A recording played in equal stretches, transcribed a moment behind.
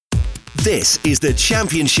This is the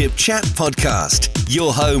Championship Chat Podcast,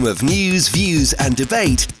 your home of news, views and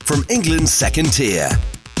debate from England's second tier.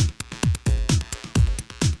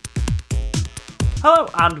 Hello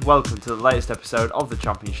and welcome to the latest episode of the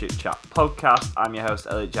Championship Chat Podcast. I'm your host,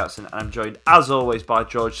 Elliot Jackson, and I'm joined as always by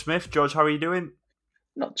George Smith. George, how are you doing?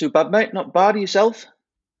 Not too bad, mate. Not bad. Yourself?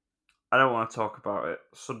 I don't want to talk about it.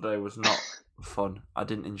 Sunday was not fun. I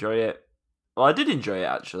didn't enjoy it. Well, I did enjoy it,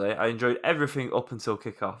 actually. I enjoyed everything up until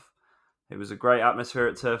kickoff. It was a great atmosphere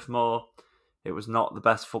at Turf Moor. It was not the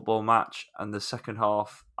best football match. And the second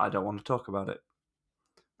half, I don't want to talk about it.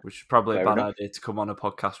 Which is probably a bad idea to come on a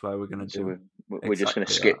podcast where we're going to do. We're just going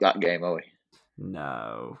to skip that game, are we?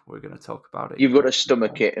 No, we're going to talk about it. You've got to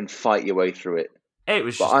stomach it and fight your way through it. It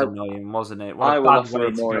was just annoying, wasn't it? I will offer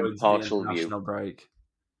a more impartial view. Break.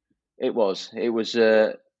 It was. It was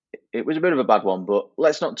a bit of a bad one, but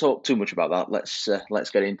let's not talk too much about that.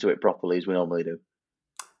 Let's get into it properly as we normally do.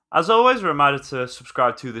 As always, a reminder to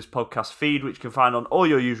subscribe to this podcast feed, which you can find on all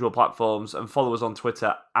your usual platforms, and follow us on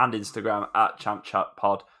Twitter and Instagram at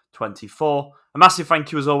ChampChatPod24. A massive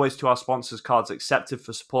thank you, as always, to our sponsors, Cards Accepted,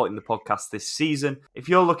 for supporting the podcast this season. If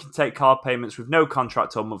you're looking to take card payments with no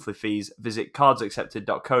contract or monthly fees, visit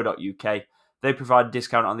cardsaccepted.co.uk. They provide a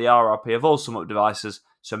discount on the RRP of all SumUp devices,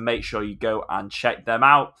 so make sure you go and check them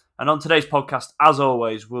out. And on today's podcast, as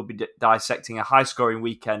always, we'll be dissecting a high-scoring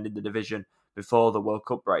weekend in the division before the World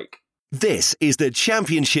Cup break. This is the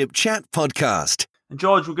Championship Chat Podcast. And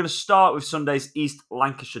George, we're going to start with Sunday's East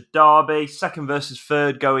Lancashire derby, second versus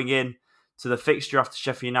third going in to the fixture after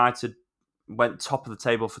Sheffield United went top of the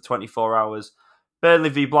table for 24 hours. Burnley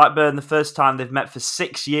v Blackburn, the first time they've met for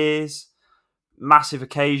 6 years. Massive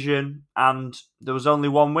occasion, and there was only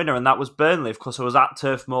one winner, and that was Burnley. Of course, I was at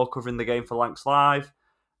Turf Moor covering the game for Lancs Live.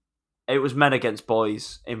 It was men against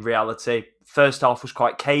boys, in reality. First half was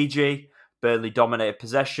quite cagey. Burnley dominated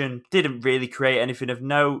possession, didn't really create anything of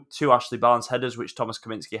note. 2 Ashley Barnes headers, which Thomas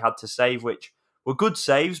Kaminski had to save, which were good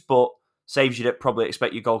saves, but saves you'd probably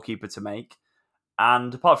expect your goalkeeper to make.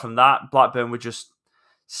 And apart from that, Blackburn were just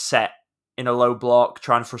set in a low block,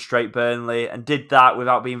 trying to frustrate Burnley, and did that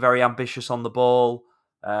without being very ambitious on the ball,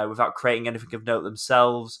 without creating anything of note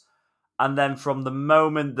themselves. And then from the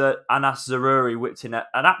moment that Anas Zaroury whipped in an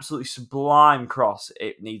absolutely sublime cross,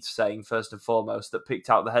 it needs saying first and foremost, that picked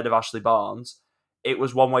out the head of Ashley Barnes, it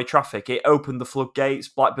was one-way traffic. It opened the floodgates.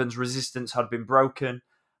 Blackburn's resistance had been broken.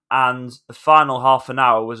 And the final half an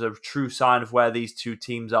hour was a true sign of where these two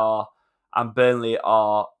teams are. And Burnley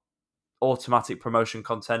are automatic promotion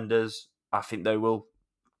contenders. I think they will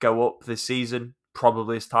go up this season,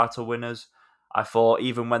 probably as title winners. I thought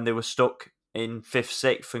even when they were stuck in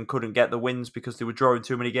 5th, 6th and couldn't get the wins because they were drawing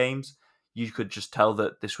too many games, you could just tell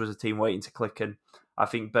that this was a team waiting to click. And I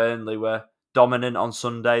think Burnley were dominant on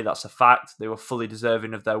Sunday. That's a fact. They were fully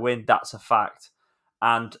deserving of their win. That's a fact.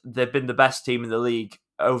 And they've been the best team in the league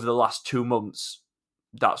over the last 2 months.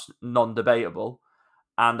 That's non-debatable.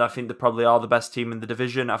 And I think they probably are the best team in the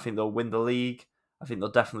division. I think they'll win the league. I think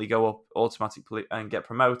they'll definitely go up automatically and get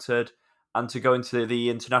promoted. And to go into the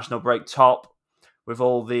international break top with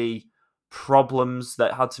all the problems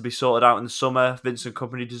that had to be sorted out in the summer, Vincent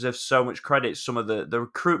Kompany deserves so much credit. Some of the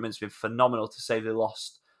recruitment's been phenomenal, to say they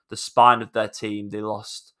lost the spine of their team. They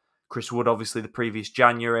lost Chris Wood, obviously, the previous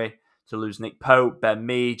January, to lose Nick Pope, Ben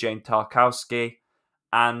Mee, James Tarkowski,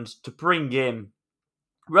 and to bring in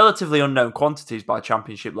relatively unknown quantities by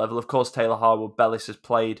championship level. Of course, Taylor Harwood-Bellis has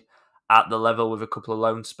played at the level with a couple of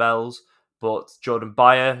loan spells, but Jordan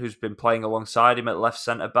Bayer, who's been playing alongside him at left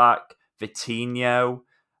centre-back, Vitinho,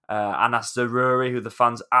 Anas Zaroury, who the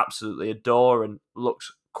fans absolutely adore and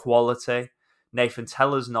looks quality. Nathan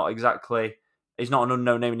Teller's he's not an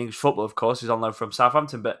unknown name in English football, of course. He's on loan from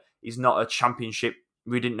Southampton, but he's not a championship.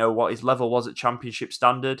 We didn't know what his level was at championship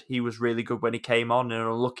standard. He was really good when he came on and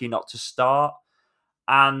unlucky not to start.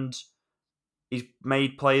 And he's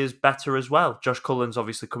made players better as well. Josh Cullen's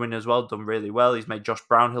obviously come in as well, done really well. He's made Josh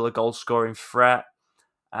Brownhill a goal-scoring threat.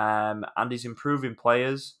 And he's improving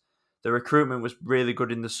players. The recruitment was really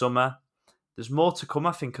good in the summer. There's more to come,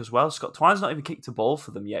 I think, as well. Scott Twine's not even kicked a ball for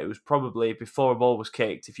them yet. It was probably, before a ball was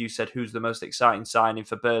kicked, if you said who's the most exciting signing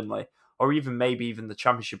for Burnley, or maybe even the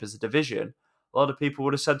Championship as a division, a lot of people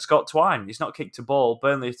would have said Scott Twine. He's not kicked a ball.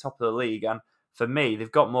 Burnley are top of the league, and for me,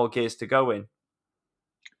 they've got more gears to go in.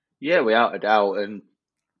 Yeah, without a doubt. And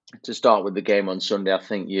to start with the game on Sunday, I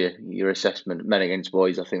think your assessment, men against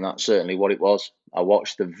boys, I think that's certainly what it was. I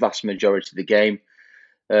watched the vast majority of the game.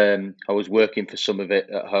 I was working for some of it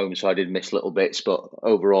at home, so I did miss little bits, but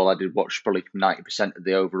overall I did watch probably 90% of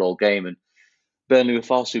the overall game, and Burnley were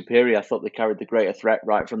far superior. I thought they carried the greater threat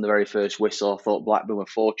right from the very first whistle. I thought Blackburn were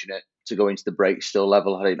fortunate to go into the break still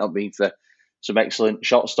level had it not been for some excellent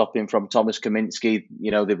shot stopping from Thomas Kaminski.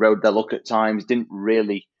 They rode their luck at times, didn't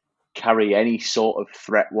really carry any sort of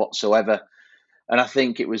threat whatsoever. And I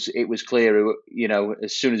think it was clear,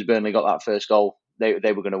 as soon as Burnley got that first goal, they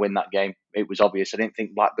were going to win that game. It was obvious. I didn't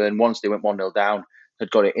think Blackburn, once they went 1-0 down,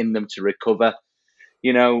 had got it in them to recover.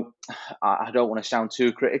 I don't want to sound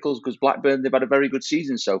too critical because Blackburn, they've had a very good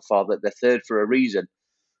season so far, that they're third for a reason.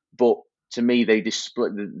 But to me,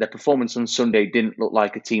 their performance on Sunday didn't look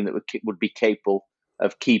like a team that would be capable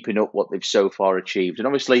of keeping up what they've so far achieved. And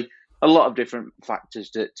obviously, a lot of different factors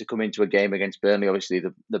to come into a game against Burnley. Obviously,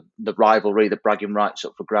 the rivalry, the bragging rights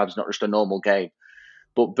up for grabs, not just a normal game.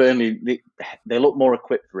 But Burnley, they look more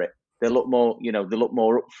equipped for it. They look more, they look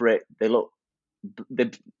more up for it.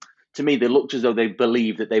 To me, they looked as though they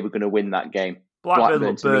believed that they were going to win that game. Blackburn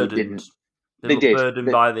looked burdened. They looked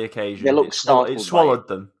burdened by the occasion. They looked startled. It swallowed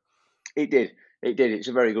them. It did. It's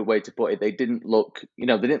a very good way to put it. They didn't look, they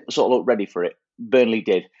didn't sort of look ready for it. Burnley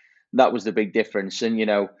did. That was the big difference.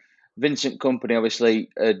 And, Vincent Kompany obviously,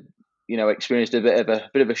 experienced a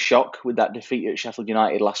bit of a shock with that defeat at Sheffield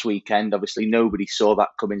United last weekend. Obviously, nobody saw that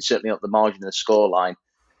coming, certainly not the margin of the scoreline.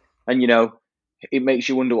 And, it makes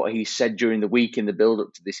you wonder what he said during the week in the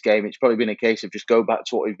build-up to this game. It's probably been a case of just go back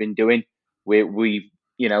to what we've been doing. Blackburn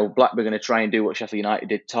are going to try and do what Sheffield United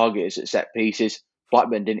did, target us at set pieces.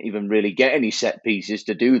 Blackburn didn't even really get any set pieces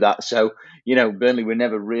to do that. So, Burnley were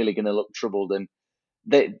never really going to look troubled. And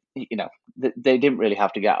they didn't really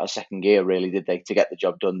have to get out of second gear, really, did they, to get the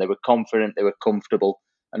job done? They were confident, they were comfortable.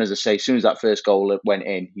 And as I say, as soon as that first goal went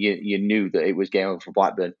in, you knew that it was game over for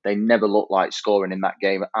Blackburn. They never looked like scoring in that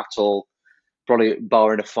game at all. Probably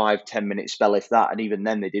barring a 5-10 minute spell, if that. And even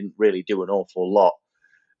then, they didn't really do an awful lot.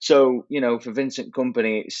 So, for Vincent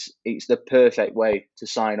Kompany, it's the perfect way to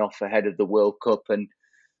sign off ahead of the World Cup. And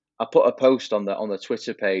I put a post on the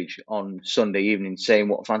Twitter page on Sunday evening saying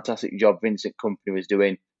what a fantastic job Vincent Kompany was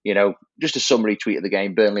doing. Just a summary tweet of the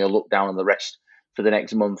game. Burnley will look down on the rest for the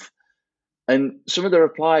next month. And some of the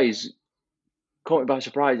replies caught me by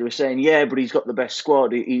surprise. They were saying, yeah, but he's got the best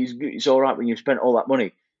squad. It's all right when you've spent all that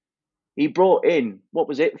money. He brought in,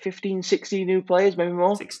 15, 16 new players, maybe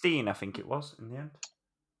more? 16, I think it was, in the end.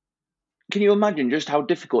 Can you imagine just how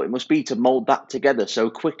difficult it must be to mould that together so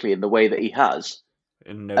quickly in the way that he has?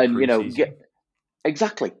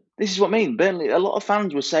 Exactly. This is what I mean. Burnley, a lot of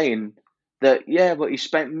fans were saying that, yeah, but he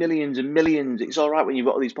spent millions and millions. It's all right when you've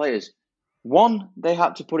got all these players. One, they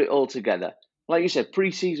had to put it all together. Like you said,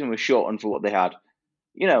 pre-season was shortened for what they had.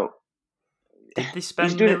 Did they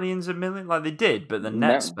spend millions and millions? Like they did, but the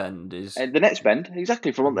net spend is... The net spend,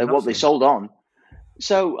 exactly, from what they sold on.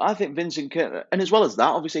 So I think Vincent, and as well as that,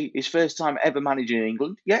 obviously, his first time ever managing in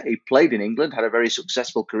England. Yeah, he played in England, had a very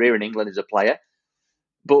successful career in England as a player.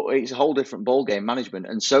 But it's a whole different ballgame management.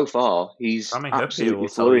 And so far, he's absolutely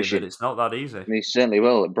flourishing. It's not that easy. He certainly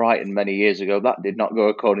will. At Brighton many years ago, that did not go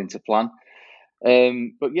according to plan.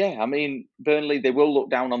 But yeah, I mean, Burnley, they will look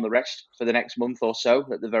down on the rest for the next month or so,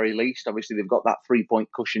 at the very least. Obviously, they've got that 3-point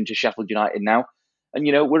cushion to Sheffield United now. And,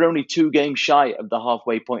 we're only 2 games shy of the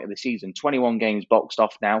halfway point of the season. 21 games boxed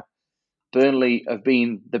off now. Burnley have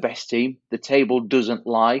been the best team. The table doesn't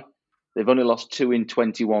lie. They've only lost 2 in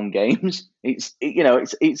 21 games. It's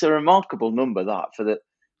a remarkable number, that, for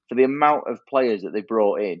the amount of players that they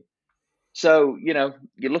brought in. So,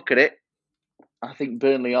 you look at it, I think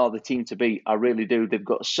Burnley are the team to beat. I really do. They've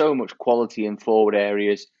got so much quality in forward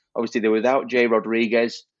areas. Obviously, they're without Jay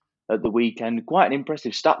Rodriguez at the weekend. Quite an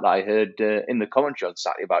impressive stat that I heard in the commentary on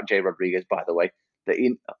Saturday about Jay Rodriguez, by the way, that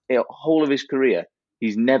in the whole of his career,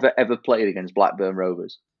 he's never, ever played against Blackburn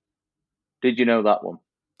Rovers. Did you know that one?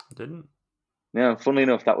 I didn't. Yeah, funnily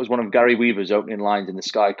enough, that was one of Gary Weaver's opening lines in the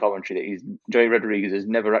Sky commentary, that Jay Rodriguez has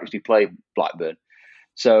never actually played Blackburn.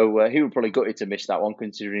 So he would probably gutted to miss that one,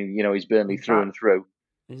 considering, he's Burnley through and through.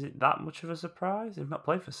 Is it that much of a surprise? He's not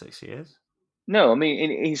played for 6 years. No, I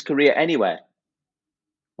mean, in his career anywhere.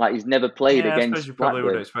 Like, he's never played against Blackburn. I suppose you probably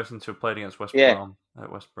would expect him to have played against West Brom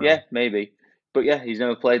at West Brom. Yeah, maybe. But yeah, he's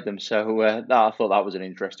never played them. So I thought that was an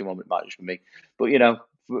interesting one, but just for me. But,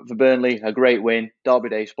 for Burnley, a great win. Derby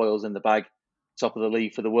Day spoils in the bag. Top of the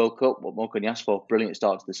league for the World Cup. What more can you ask for? Brilliant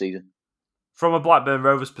start to the season. From a Blackburn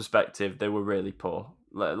Rovers perspective, they were really poor.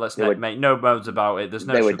 Let's make no bones about it. There's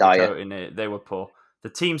no sugarcoating it. They were poor. The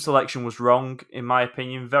team selection was wrong, in my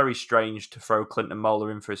opinion. Very strange to throw Clinton Mola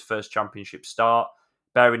in for his first championship start.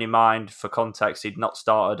 Bearing in mind, for context, he'd not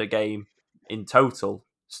started a game in total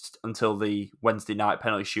until the Wednesday night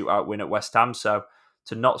penalty shootout win at West Ham. So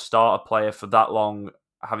to not start a player for that long,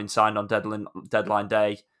 having signed on deadline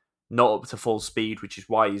day, not up to full speed, which is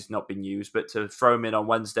why he's not been used, but to throw him in on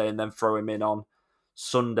Wednesday and then throw him in on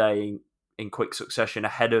Sunday in quick succession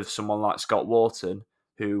ahead of someone like Scott Wharton,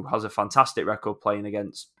 who has a fantastic record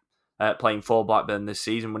playing for Blackburn this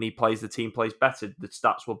season. When he plays, the team plays better. The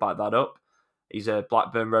stats will back that up. He's a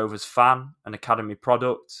Blackburn Rovers fan, an academy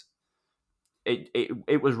product.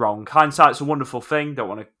 It was wrong. Hindsight's a wonderful thing. Don't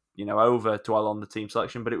want to over dwell on the team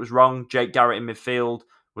selection, but it was wrong. Jake Garrett in midfield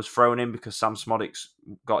was thrown in because Sam Smodics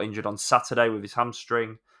got injured on Saturday with his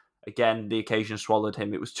hamstring. Again, the occasion swallowed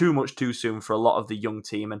him. It was too much too soon for a lot of the young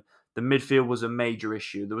team, and the midfield was a major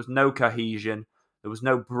issue. There was no cohesion. There was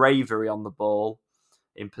no bravery on the ball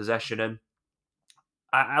in possession, and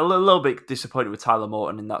I'm a little bit disappointed with Tyler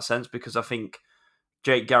Morton in that sense, because I think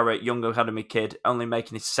Jake Garrett, young academy kid, only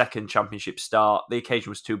making his second championship start. The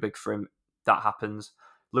occasion was too big for him. That happens.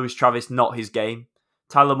 Lewis Travis, not his game.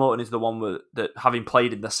 Tyler Morton is the one that, having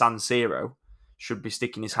played in the San Siro, should be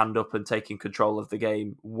sticking his hand up and taking control of the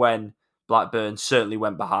game when Blackburn certainly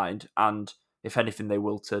went behind. And if anything, they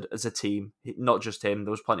wilted as a team. Not just him.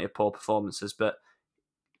 There was plenty of poor performances, but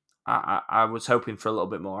I was hoping for a little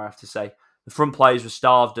bit more, I have to say. The front players were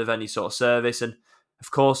starved of any sort of service, and of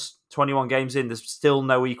course, 21 games in, there's still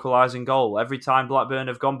no equalising goal. Every time Blackburn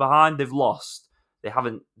have gone behind, they've lost.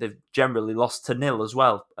 They've generally lost to 0 as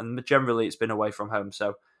well, and generally it's been away from home.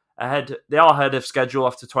 So they are ahead of schedule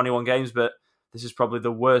after 21 games, but this is probably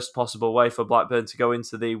the worst possible way for Blackburn to go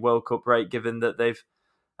into the World Cup break, given that they've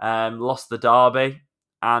lost the derby,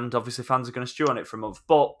 and obviously fans are going to stew on it for a month.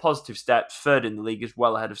 But positive steps, third in the league is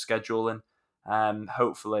well ahead of schedule, and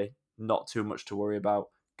hopefully not too much to worry about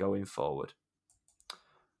going forward.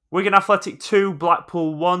 Wigan Athletic 2,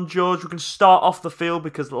 Blackpool 1. George, we can start off the field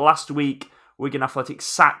because last week Wigan Athletic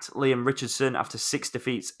sacked Liam Richardson after 6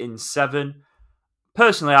 defeats in 7.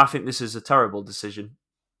 Personally, I think this is a terrible decision.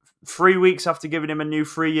 3 weeks after giving him a new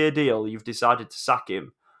 3-year deal, you've decided to sack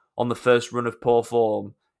him on the first run of poor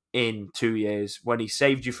form in 2 years, when he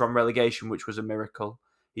saved you from relegation, which was a miracle.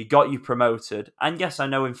 He got you promoted. And yes, I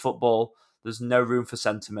know in football there's no room for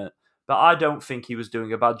sentiment, but I don't think he was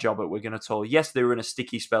doing a bad job at Wigan at all. Yes, they were in a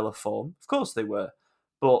sticky spell of form. Of course they were.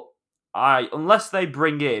 But unless they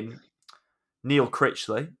bring in Neil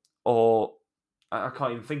Critchley, or I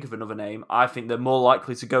can't even think of another name, I think they're more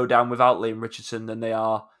likely to go down without Liam Richardson than they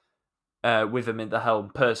are with him at the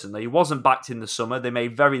helm, personally. He wasn't backed in the summer. They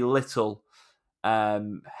made very little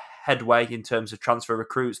headway in terms of transfer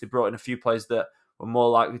recruits. They brought in a few players that were more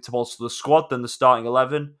likely to bolster the squad than the starting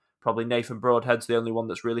 11. Probably Nathan Broadhead's the only one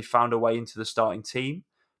that's really found a way into the starting team.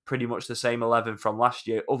 Pretty much the same 11 from last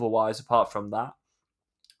year, otherwise, apart from that.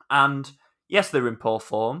 And yes, they're in poor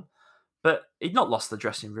form, but he'd not lost the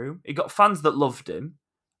dressing room. He got fans that loved him.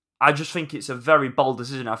 I just think it's a very bold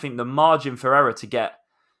decision. I think the margin for error to get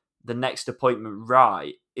the next appointment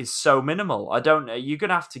right is so minimal. You're going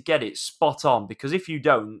to have to get it spot on, because if you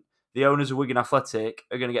don't, the owners of Wigan Athletic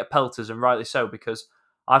are going to get pelters, and rightly so, because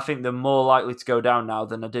I think they're more likely to go down now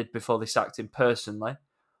than I did before they sacked him personally.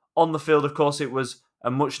 On the field, of course, it was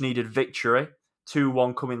a much-needed victory.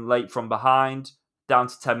 2-1 coming late from behind. Down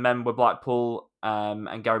to 10 men were Blackpool,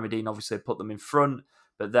 and Gary Medine obviously put them in front.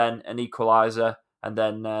 But then an equaliser, and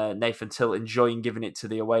then Nathan Tilt enjoying giving it to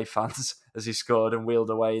the away fans as he scored and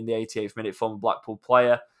wheeled away in the 88th minute, former Blackpool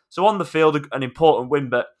player. So on the field, an important win,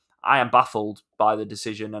 but I am baffled by the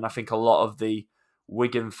decision, and I think a lot of the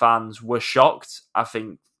Wigan fans were shocked. I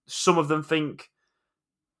think some of them think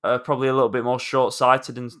probably a little bit more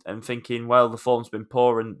short-sighted and thinking, well, the form's been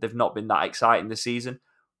poor and they've not been that exciting this season.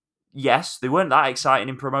 Yes, they weren't that exciting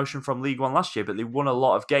in promotion from League One last year, but they won a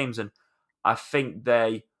lot of games, and I think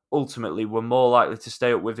they ultimately were more likely to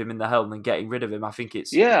stay up with him in the helm than getting rid of him. I think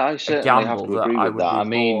it's I certainly a gamble have to agree with that. I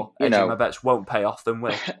mean, edging my bets won't pay off than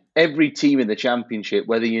will. Every team in the Championship,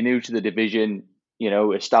 whether you're new to the division,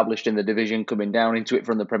 established in the division, coming down into it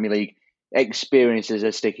from the Premier League, experiences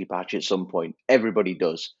a sticky patch at some point. Everybody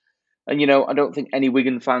does. And, I don't think any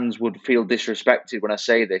Wigan fans would feel disrespected when I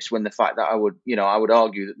say this, when the fact that I would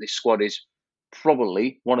argue that this squad is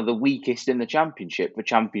probably one of the weakest in the Championship for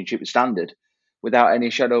Championship standard, without any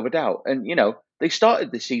shadow of a doubt. And, they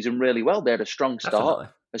started this season really well. They had a strong start, Definitely.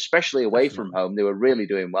 especially away from home. They were really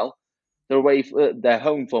doing well. Their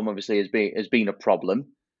home form obviously has been a problem,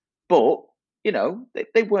 but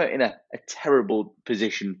they weren't in a terrible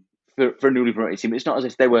position for a newly promoted team. It's not as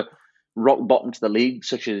if they were rock bottom to the league,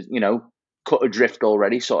 such as cut adrift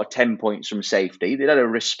already, sort of 10 points from safety. They'd had a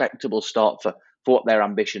respectable start for what their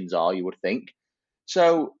ambitions are, you would think.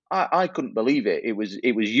 So I couldn't believe it. It was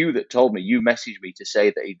you that told me. You messaged me to say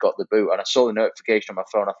that he'd got the boot, and I saw the notification on my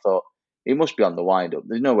phone. I thought, he must be on the wind up.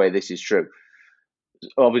 There's no way this is true.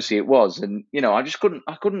 Obviously it was, and I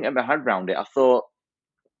couldn't get my head around it. I thought,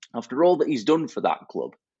 after all that he's done for that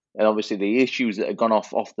club, And obviously the issues that had gone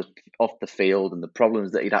off the field and the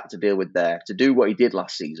problems that he'd had to deal with there to do what he did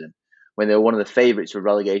last season when they were one of the favourites for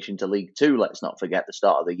relegation to League Two, let's not forget the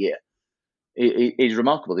start of the year. It is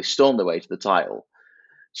remarkable. They stormed their way to the title.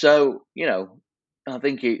 So, I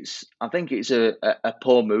think it's a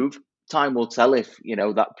poor move. Time will tell if,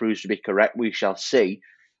 that proves to be correct. We shall see.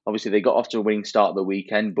 Obviously they got off to a winning start of the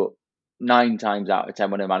weekend, but 9 times out of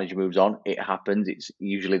 10 when a manager moves on, it happens. It's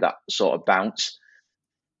usually that sort of bounce.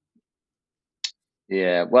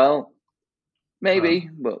 Yeah, well, maybe,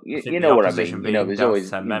 but I think you the know what I opposition mean. being There's down to always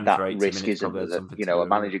 10 men that for 80 risk, minutes isn't probably there? had That something to a do with it.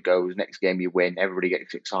 manager goes, next game you win, everybody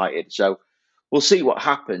gets excited. So we'll see what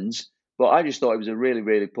happens. But I just thought it was a really,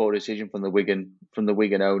 really poor decision from the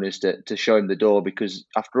Wigan owners to show him the door, because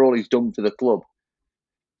after all he's done for the club.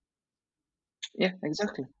 Yeah,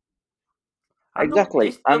 exactly, And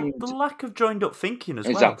exactly, the lack of joined up thinking as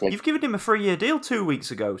well. exactly. You've given him a 3-year deal 2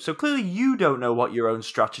 weeks ago, so clearly you don't know what your own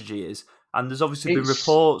strategy is. And there's obviously been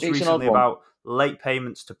reports It's an odd recently one. about late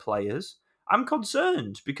payments to players. I'm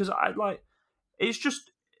concerned because it's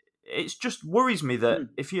just worries me that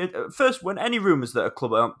if you first, when any rumours that a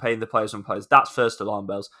club aren't paying the players on players, that's first alarm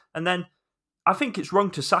bells. And then I think it's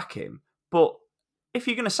wrong to sack him, but if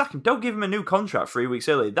you're going to sack him, don't give him a new contract 3 weeks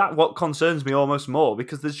early. That's what concerns me almost more,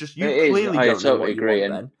 because there's just, you It is. clearly I don't know totally what you agree.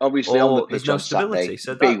 want And then, obviously on the or there's pitch no on stability. Saturday,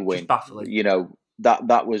 So big that just win. baffling.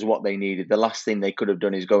 That was what they needed. The last thing they could have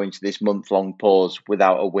done is go into this month-long pause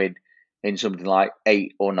without a win in something like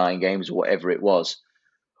 8 or 9 games or whatever it was.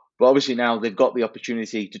 But obviously now they've got the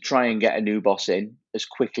opportunity to try and get a new boss in as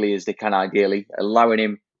quickly as they can, ideally, allowing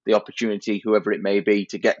him the opportunity, whoever it may be,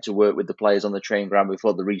 to get to work with the players on the training ground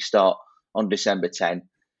before the restart on December 10.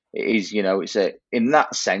 It is, in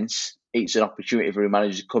that sense, it's an opportunity for a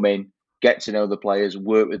manager to come in, get to know the players,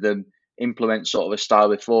 work with them, implement sort of a style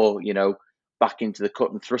before, back into the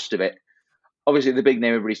cut and thrust of it. Obviously, the big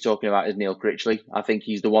name everybody's talking about is Neil Critchley. I think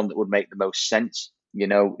he's the one that would make the most sense.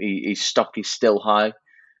 His stock is still high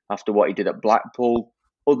after what he did at Blackpool.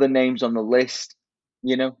 Other names on the list,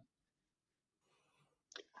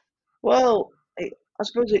 well, I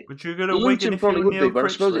suppose Would you go to Wigan Luton if you probably were would be, Neil but I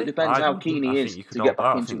suppose it Critchley? depends I how don't. keen I he think is you could to get opt back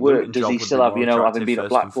out. I into think work. Luton Does he job would be still have, more having attractive been at first and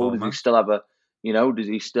Blackpool, does he foremost. still have does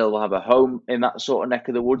he still have a home in that sort of neck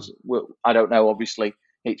of the woods? Well, I don't know. Obviously,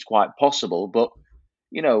 it's quite possible, but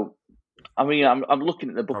I'm looking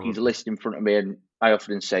at the bookies Probably. list in front of me, and I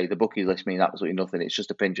often say the bookies list means absolutely nothing. It's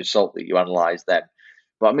just a pinch of salt that you analyse them.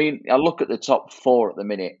 But I look at the top 4 at the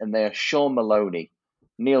minute, and they are Sean Maloney,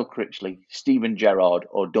 Neil Critchley, Stephen Gerrard,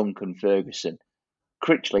 or Duncan Ferguson.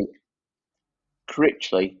 Critchley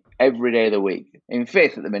every day of the week. In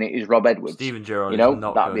 5th at the minute is Rob Edwards. Stephen Gerrard is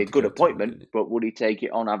not that'd be going a to good go to appointment, Wigan. but would he take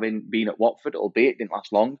it on having been at Watford, albeit it didn't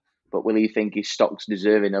last long? But will he think his stock's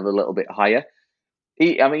deserving of a little bit higher?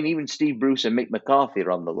 Even Steve Bruce and Mick McCarthy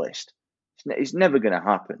are on the list. It's never going to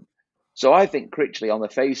happen. So I think Critchley, on the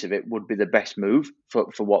face of it, would be the best move for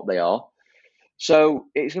what they are. So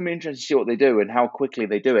it's going to be interesting to see what they do and how quickly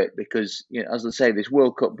they do it, because, as I say, this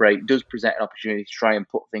World Cup break does present an opportunity to try and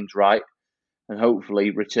put things right and hopefully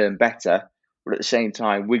return better. But at the same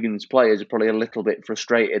time, Wigan's players are probably a little bit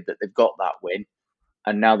frustrated that they've got that win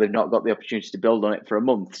and now they've not got the opportunity to build on it for a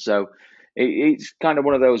month. So it's kind of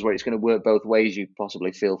one of those where it's going to work both ways, you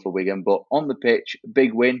possibly feel, for Wigan. But on the pitch,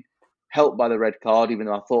 big win, helped by the red card, even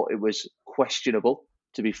though I thought it was questionable.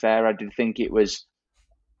 To be fair, I did think it was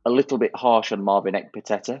a little bit harsh on Marvin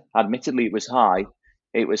Ekpiteta. Admittedly, it was high,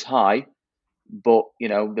 but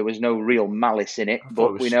there was no real malice in it.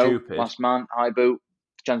 But we know, stupid. last man, high boot,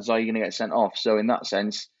 chances are you're going to get sent off. So in that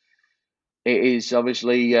sense, it is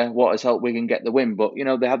obviously what has helped Wigan get the win. But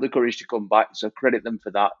they have the courage to come back, so credit them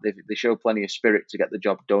for that. They show plenty of spirit to get the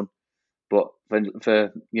job done. But for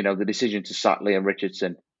the decision to sack Liam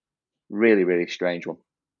Richardson, really, really strange one.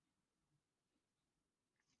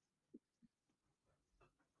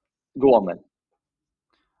 Go on then.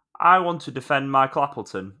 I want to defend Michael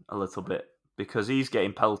Appleton a little bit, because he's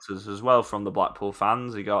getting pelters as well from the Blackpool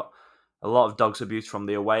fans. He got a lot of dogs abuse from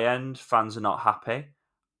the away end. Fans are not happy.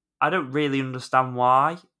 I don't really understand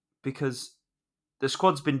why, because the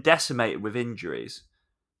squad's been decimated with injuries.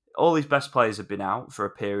 All his best players have been out for a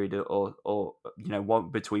period or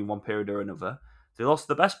between one period or another. They lost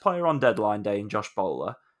the best player on deadline day in Josh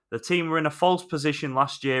Bowler. The team were in a false position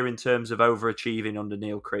last year in terms of overachieving under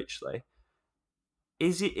Neil Critchley.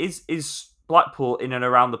 Is Blackpool in and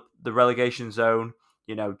around the relegation zone,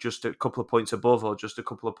 just a couple of points above or just a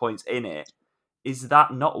couple of points in it? Is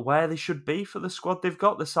that not where they should be for the squad they've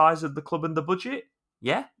got, the size of the club and the budget?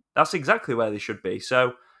 Yeah, that's exactly where they should be.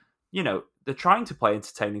 So, they're trying to play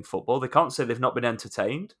entertaining football. They can't say they've not been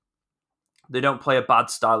entertained. They don't play a bad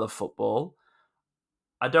style of football.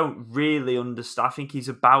 I don't really understand. I think he's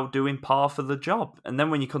about doing par for the job. And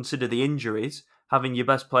then when you consider the injuries, having your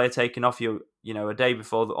best player taken off you, a day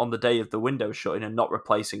before on the day of the window shutting and not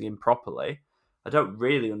replacing him properly, I don't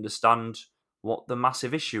really understand what the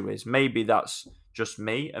massive issue is. Maybe that's just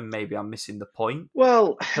me, and maybe I'm missing the point.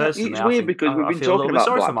 Well, Personally, it's weird because we've I been feel a talking little bit about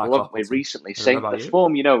sorry for Blackpool, Michael haven't we, Appleton. recently, I don't know saying about the you.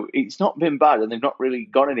 form, it's not been bad and they've not really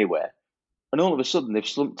gone anywhere. And all of a sudden they've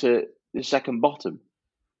slumped to the second bottom,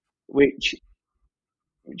 which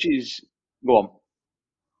is, go on.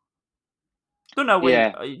 Don't know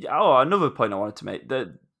Yeah. another point I wanted to make: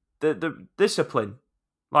 the discipline.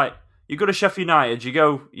 Like, you go to Sheffield United, you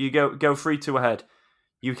go 3-2 ahead.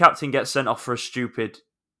 Your captain gets sent off for a stupid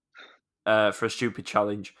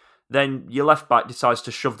challenge. Then your left back decides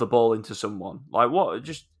to shove the ball into someone. Like, what?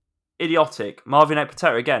 Just idiotic. Marvin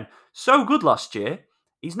Ekpiteta again, so good last year.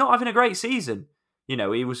 He's not having a great season.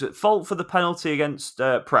 He was at fault for the penalty against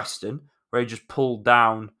Preston, where he just pulled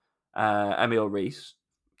down Emil Rees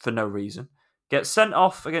for no reason. Gets sent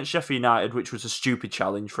off against Sheffield United, which was a stupid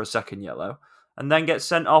challenge for a second yellow, and then gets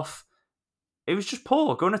sent off. It was just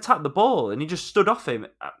poor. Go and attack the ball, and he just stood off him.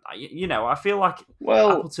 I feel like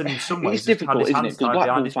Appleton in some ways it's has had difficult, his isn't it? hands Because tied behind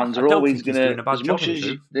Blackpool his back. fans I are don't always think he's going doing to, a bad as job. much In as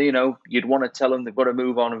truth. you'd want to tell them they've got to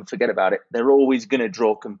move on and forget about it, they're always going to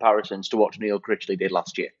draw comparisons to what Neil Critchley did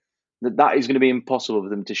last year. That is going to be impossible for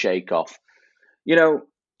them to shake off.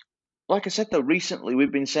 Like I said, though, recently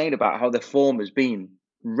we've been saying about how their form has been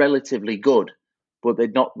relatively good, but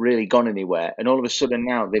they've not really gone anywhere. And all of a sudden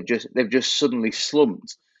now they've just suddenly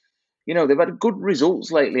slumped. They've had good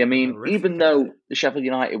results lately. I mean, Horrific, even though the Sheffield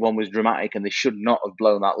United one was dramatic and they should not have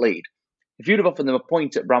blown that lead, if you'd have offered them a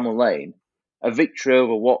point at Bramall Lane, a victory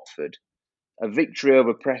over Watford, a victory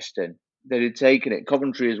over Preston, they'd have taken it.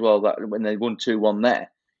 Coventry as well, that when they won 2-1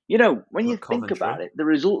 there. When you Look, think Coventry. about it, the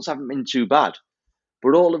results haven't been too bad.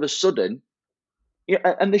 But all of a sudden,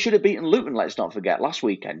 and they should have beaten Luton, let's not forget, last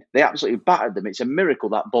weekend. They absolutely battered them. It's a miracle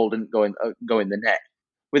that ball didn't go in the net.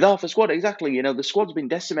 With half a squad, exactly. The squad's been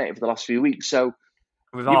decimated for the last few weeks. So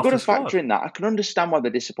With you've half got to the squad. factor in that. I can understand why they're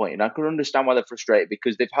disappointed. I can understand why they're frustrated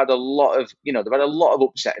because they've had a lot of,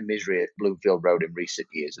 upset and misery at Bloomfield Road in recent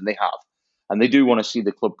years, and they have. And they do want to see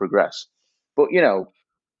the club progress. But,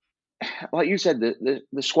 like you said,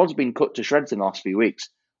 the squad's been cut to shreds in the last few weeks.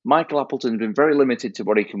 Michael Appleton's been very limited to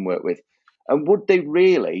what he can work with. And would they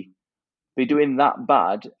really be doing that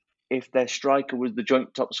bad if their striker was the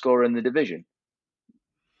joint top scorer in the division?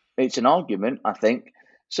 It's an argument, I think.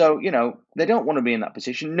 So, they don't want to be in that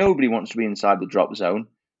position. Nobody wants to be inside the drop zone,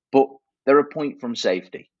 but they're a point from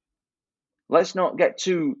safety. Let's not get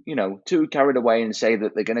too carried away and say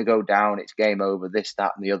that they're going to go down, it's game over, this,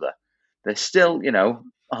 that, and the other. There's still,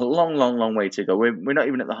 a long, long, long way to go. We're not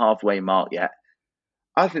even at the halfway mark yet.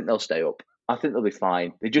 I think they'll stay up. I think they'll be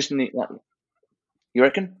fine. They just need, you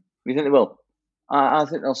reckon? You think they will? I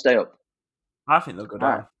think they'll stay up. I think they'll go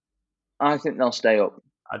down. I think they'll stay up.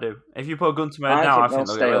 I do. If you put a gun to my head now, I think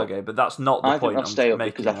they'll get relegated. But that's not the point I'm making.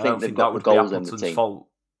 Because I don't think they've think got that would the be goals in the Appleton's team. fault.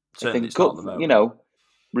 Certainly, it's not at the moment.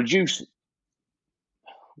 Reduce.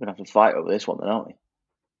 We're going to have to fight over this one, then, aren't we?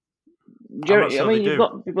 I'm not sure you've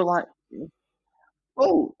got people like,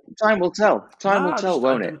 well, time will tell. Time will tell,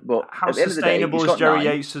 won't it? But how at the end of the day, sustainable he's is Jerry 9.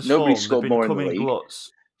 Yates' Nobody form? scored They've been more in the coming league.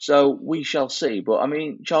 gluts. So we shall see. But I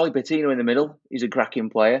mean, Charlie Patino in the middle, he's a cracking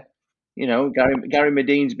player. Gary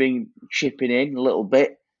Medine's been chipping in a little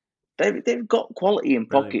bit. They've got quality in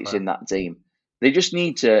pockets in that team. They just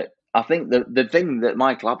need to. I think the thing that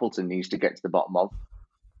Michael Appleton needs to get to the bottom of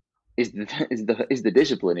is the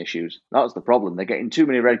discipline issues. That's the problem. They're getting too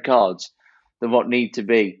many red cards than what need to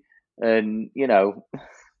be, and there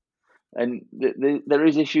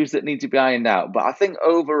is issues that need to be ironed out. But I think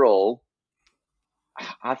overall,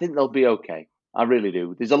 I think they'll be okay. I really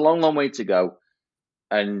do. There's a long, long way to go,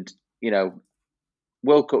 and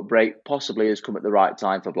World Cup break possibly has come at the right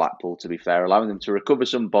time for Blackpool, to be fair, allowing them to recover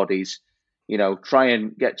some bodies, try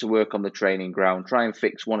and get to work on the training ground, try and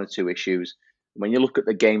fix one or two issues. When you look at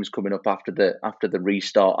the games coming up after the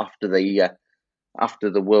restart, after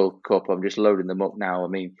the World Cup, I'm just loading them up now. I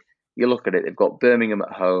mean, you look at it, they've got Birmingham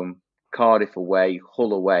at home, Cardiff away,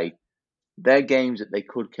 Hull away. They're games that they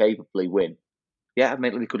could capably win. Yeah,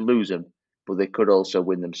 admittedly they could lose them, but they could also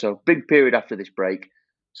win them. So big period after this break.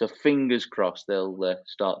 So fingers crossed they'll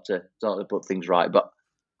start to put things right. But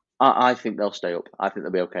I think they'll stay up. I think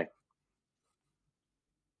they'll be okay.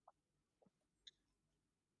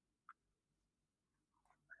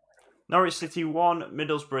 Norwich City 1,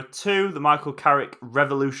 Middlesbrough 2. The Michael Carrick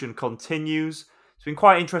revolution continues. It's been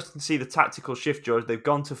quite interesting to see the tactical shift, George. They've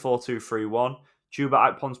gone to 4-2-3-1.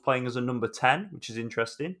 Chuba Akpon's playing as a number 10, which is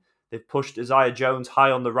interesting. They've pushed Isaiah Jones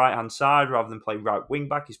high on the right-hand side rather than playing right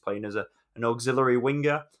wing-back. He's playing as an auxiliary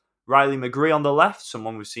winger. Riley McGree on the left,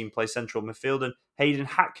 someone we've seen play central midfield. And Hayden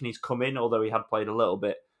Hackney's come in, although he had played a little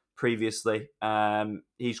bit previously.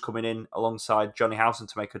 He's coming in alongside Johnny Howson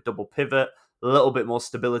to make a double pivot. A little bit more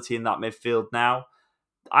stability in that midfield now.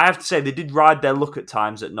 I have to say, they did ride their luck at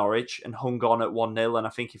times at Norwich and hung on at 1-0. And I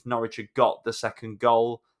think if Norwich had got the second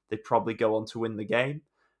goal, they'd probably go on to win the game.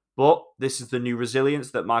 But this is the new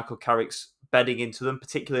resilience that Michael Carrick's bedding into them,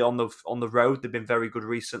 particularly on the road. They've been very good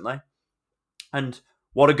recently. And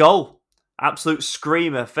what a goal. Absolute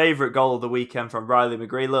screamer. Favourite goal of the weekend from Riley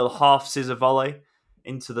McGree. Little half scissor volley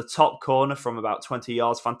into the top corner from about 20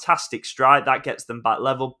 yards. Fantastic strike. That gets them back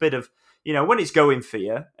level. Bit of, when it's going for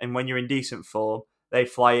you and when you're in decent form, they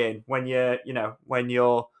fly in. When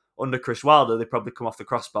you're under Chris Wilder, they probably come off the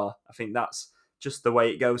crossbar. I think that's just the way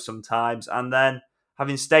it goes sometimes. And then,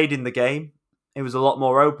 having stayed in the game, it was a lot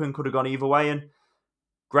more open, could have gone either way, and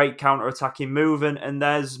great counter-attacking move. And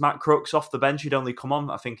there's Matt Crooks off the bench. He'd only come on,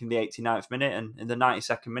 I think, in the 89th minute, and in the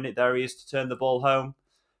 92nd minute, there he is to turn the ball home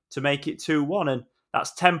to make it 2-1. And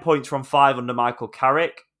that's 10 points from 5 under Michael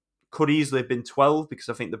Carrick. Could easily have been 12, because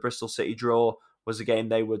I think the Bristol City draw was a game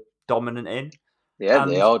they were dominant in. Yeah,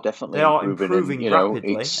 they are definitely improving and,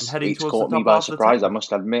 rapidly and heading towards caught the top me by half of the surprise. table. I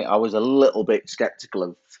must admit, I was a little bit sceptical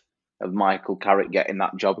of Michael Carrick getting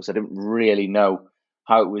that job, because I didn't really know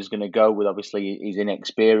how it was going to go with, obviously, his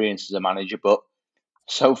inexperience as a manager. But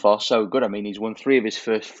so far, so good. I mean, he's won 3 of his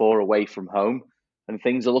first 4 away from home, and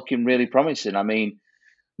things are looking really promising. I mean,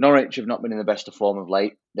 Norwich have not been in the best of form of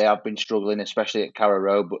late. They have been struggling, especially at Carrow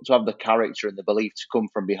Road. But to have the character and the belief to come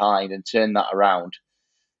from behind and turn that around,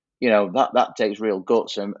 that takes real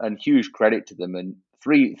guts and huge credit to them. And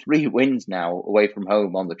three wins now away from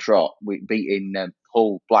home on the trot, beating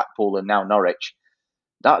Hull, Blackpool, and now Norwich.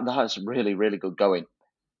 That's really, really good going.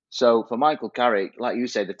 So for Michael Carrick, like you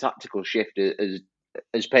say, the tactical shift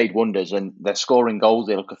has paid wonders, and they're scoring goals.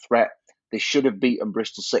 They look a threat. They should have beaten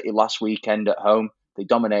Bristol City last weekend at home. They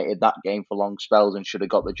dominated that game for long spells and should have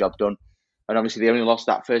got the job done. And obviously, they only lost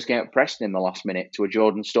that first game at Preston in the last minute to a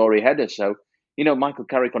Jordan Story header. So, Michael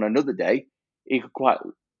Carrick on another day, he could quite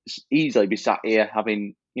easily be sat here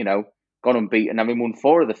having, gone unbeaten, having won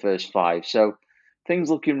 4 of the first 5. So things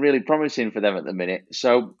looking really promising for them at the minute.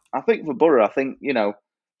 So I think for Borough,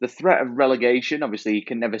 the threat of relegation, obviously you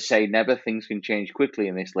can never say never. Things can change quickly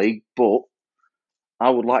in this league. But I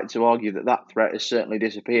would like to argue that threat has certainly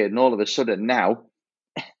disappeared. And all of a sudden now,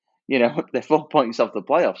 they're 4 points off the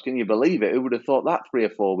playoffs. Can you believe it? Who would have thought that 3 or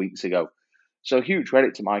 4 weeks ago? So huge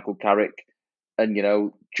credit to Michael Carrick. And,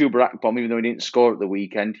 Chuba Akpom, even though he didn't score at the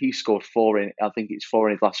weekend, he scored 4 in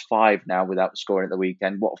his last 5 now without scoring at the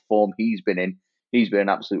weekend. What form he's been in. He's been an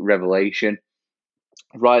absolute revelation.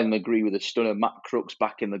 Ryan McGree with a stunner. Matt Crooks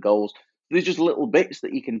back in the goals. There's just little bits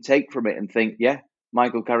that you can take from it and think, yeah,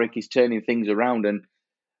 Michael Carrick is turning things around. And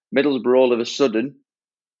Middlesbrough all of a sudden,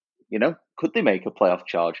 could they make a playoff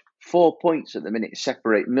charge? 4 points at the minute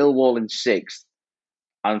separate Millwall in 6th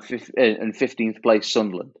and 15th place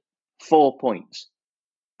Sunderland. 4 points.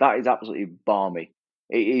 That is absolutely balmy.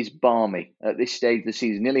 It is balmy at this stage of the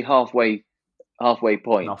season, nearly halfway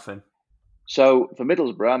point. Nothing. So for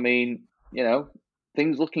Middlesbrough, I mean,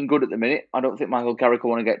 things looking good at the minute. I don't think Michael Carrick will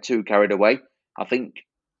want to get too carried away. I think,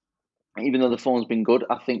 even though the form's been good,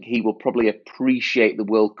 I think he will probably appreciate the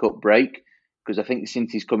World Cup break, because I think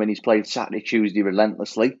since he's come in, he's played Saturday, Tuesday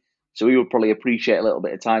relentlessly. So he will probably appreciate a little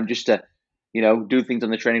bit of time just to, do things on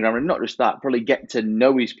the training ground. And not just that, probably get to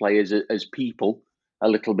know his players as people a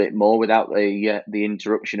little bit more without the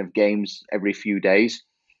interruption of games every few days.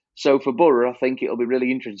 So for Borough, I think it'll be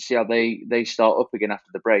really interesting to see how they start up again after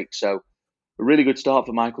the break. So a really good start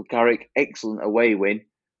for Michael Carrick. Excellent away win.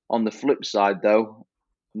 On the flip side, though,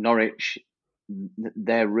 Norwich,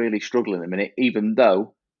 they're really struggling at the minute, even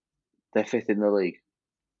though they're 5th in the league.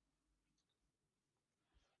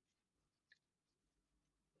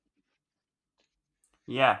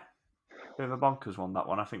 Yeah, bit of a bonkers one, that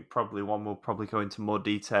one. I think probably one we'll probably go into more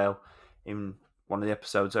detail in one of the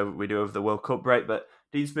episodes we do over the World Cup break. But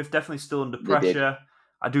Dean Smith definitely still under pressure.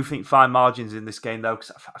 I do think fine margins in this game, though,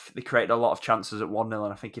 because I think they created a lot of chances at 1-0,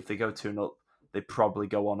 and I think if they go 2-0, they probably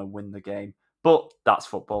go on and win the game. But that's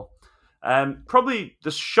football. Probably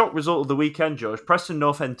the shock result of the weekend, George. Preston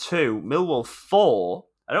North End 2, Millwall 4.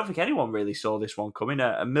 I don't think anyone really saw this one coming.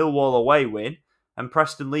 A Millwall away win, and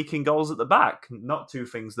Preston leaking goals at the back. Not two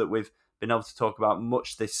things that we've been able to talk about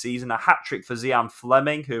much this season. A hat-trick for Zian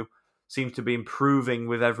Fleming, who seems to be improving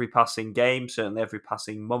with every passing game, certainly every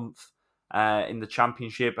passing month. In the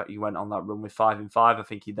Championship, he went on that run with 5 in 5. I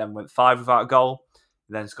think he then went 5 without a goal.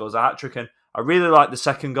 He then scores a hat-trick. And I really like the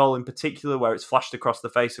second goal in particular, where it's flashed across the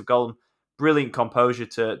face of goal. Brilliant composure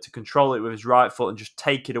to control it with his right foot and just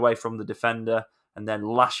take it away from the defender and then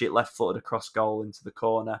lash it left-footed across goal into the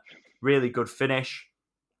corner. Really good finish.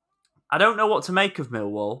 I don't know what to make of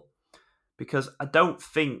Millwall because I don't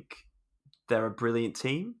think they're a brilliant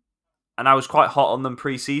team. And I was quite hot on them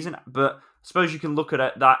pre-season, but I suppose you can look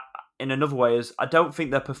at that in another way as I don't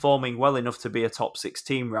think they're performing well enough to be a top 6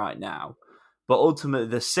 team right now. But ultimately,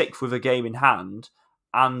 they're 6th with a game in hand,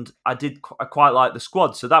 and I quite like the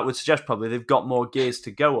squad, so that would suggest probably they've got more gears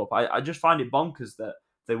to go up. I just find it bonkers that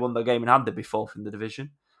they won their game in hand, they'd be 4th in the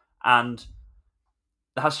division. And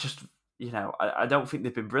that's just, I don't think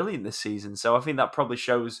they've been brilliant this season. So I think that probably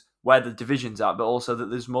shows where the division's at, but also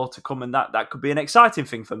that there's more to come, and that could be an exciting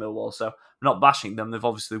thing for Millwall. So I'm not bashing them. They've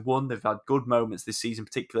obviously won. They've had good moments this season,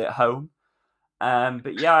 particularly at home.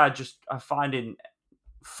 But yeah, I find in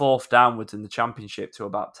 4th downwards in the Championship to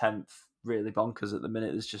about 10th really bonkers at the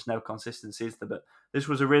minute. There's just no consistency, is there? But this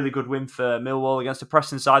was a really good win for Millwall against a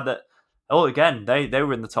Preston side that, again, they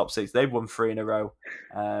were in the top 6. They've won 3 in a row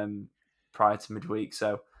prior to midweek.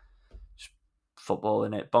 So football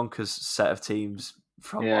in it, bonkers set of teams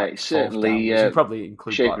from it's certainly probably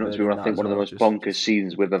include shaping up to be, I think, one of the most bonkers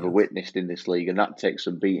seasons we've ever witnessed in this league, and that takes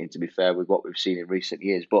some beating, to be fair, with what we've seen in recent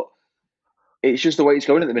years. But it's just the way it's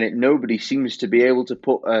going at the minute. Nobody seems to be able to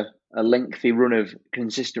put a lengthy run of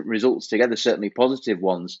consistent results together, certainly positive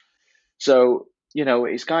ones. So,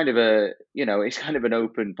 it's kind of an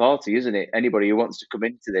open party, isn't it? Anybody who wants to come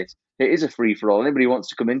into this, it is a free for all. Anybody who wants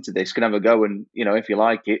to come into this can have a go, and if you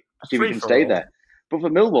like it, see if you can stay there. But for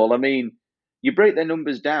Millwall, I mean, you break their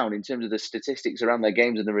numbers down in terms of the statistics around their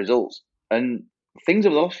games and the results, and things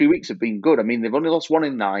over the last few weeks have been good. I mean, they've only lost 1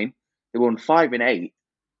 in 9, they won 5 in 8.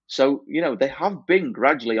 So, they have been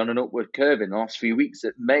gradually on an upward curve in the last few weeks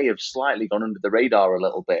that may have slightly gone under the radar a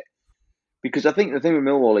little bit. Because I think the thing with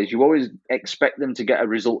Millwall is you always expect them to get a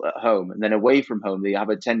result at home, and then away from home they have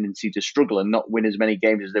a tendency to struggle and not win as many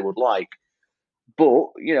games as they would like. But,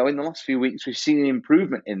 in the last few weeks we've seen an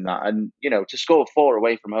improvement in that. And, to score 4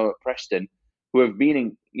 away from home at Preston, who have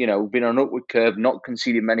been on an upward curve, not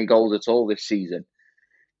conceded many goals at all this season.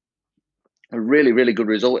 A really, really good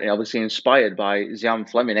result, obviously inspired by Zian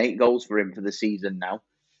Fleming, 8 goals for him for the season now.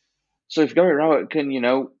 So if Gary Rowett can,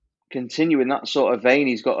 continue in that sort of vein,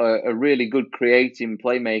 he's got a really good creating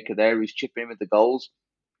playmaker there. He's chipping in with the goals.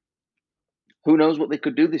 Who knows what they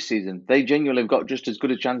could do this season? They genuinely have got just as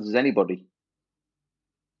good a chance as anybody.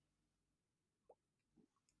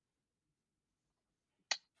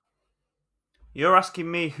 You're asking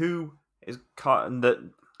me who is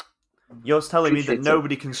that. You're telling me that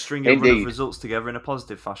nobody can string a run of results together in a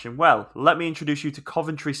positive fashion. Well, let me introduce you to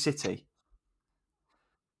Coventry City.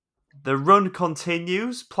 The run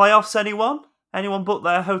continues. Playoffs, anyone? Anyone booked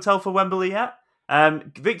their hotel for Wembley yet?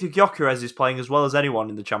 Victor Gyökeres is playing as well as anyone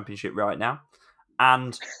in the Championship right now.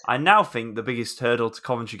 And I now think the biggest hurdle to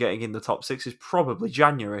Coventry getting in the top 6 is probably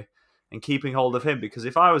January and keeping hold of him. Because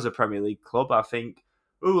if I was a Premier League club, I think,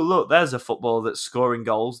 look, there's a footballer that's scoring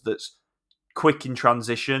goals, that's quick in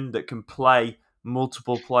transition, that can play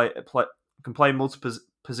multiple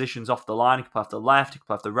positions off the line. He can play off the left, he can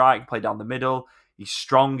play off the right, he can play down the middle. He's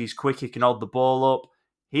strong, he's quick, he can hold the ball up.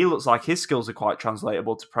 He looks like his skills are quite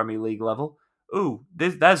translatable to Premier League level.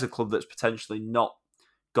 There's a club that's potentially not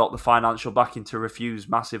got the financial backing to refuse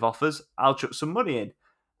massive offers. I'll chuck some money in.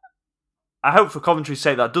 I hope for Coventry's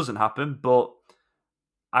sake that doesn't happen, but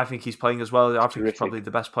I think he's playing as well. I think he's probably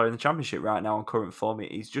the best player in the Championship right now on current form.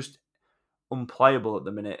 He's just unplayable at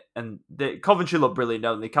the minute. And Coventry look brilliant,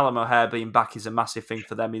 don't they? Callum O'Hare being back is a massive thing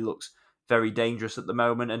for them. He looks very dangerous at the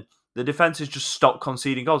moment. And the defence has just stopped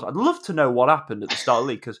conceding goals. I'd love to know what happened at the start of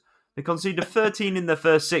the league, because they conceded 13 in their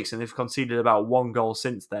first 6 and they've conceded about 1 goal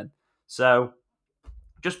since then. So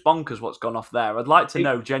just bonkers what's gone off there. I'd like to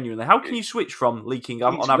know genuinely, how can you switch from leaking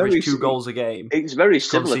on average 2 goals a game? It's very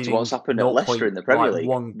similar to what's happened at Leicester in the Premier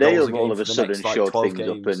League. They have all of a sudden showed things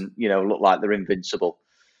up and look like they're invincible.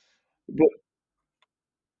 But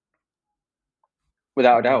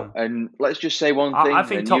without a doubt. And let's just say one thing. I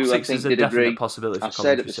think top 6 is a definite possibility. I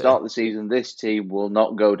said at the start of the season, this team will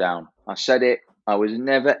not go down. I said it. I was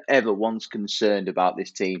never, ever once concerned about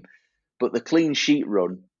this team. But the clean sheet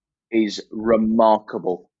run is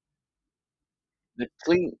remarkable. The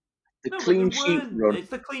clean sheet run. It's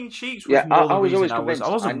the clean sheets. Yeah, I was always convinced. I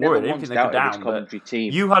wasn't worried. I didn't think they could down. Coventry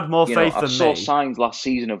team. You had more faith than me. I saw signs last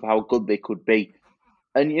season of how good they could be.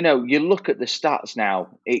 And, you look at the stats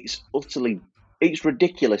now, it's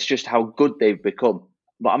ridiculous just how good they've become.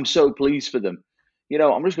 But I'm so pleased for them.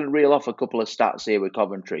 I'm just going to reel off a couple of stats here with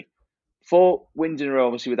Coventry. 4 wins in a row,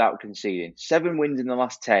 obviously, without conceding. 7 wins in the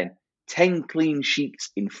last 10. 10 clean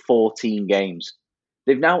sheets in 14 games.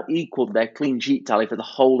 They've now equalled their clean sheet tally for the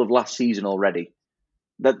whole of last season already.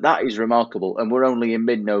 That is remarkable, and we're only in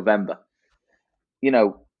mid-November.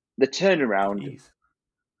 The turnaround. Jeez.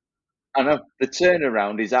 I know the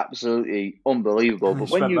turnaround is absolutely unbelievable. But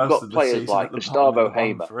when you've got players like Gustavo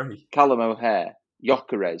Hamer, Callum O'Hare,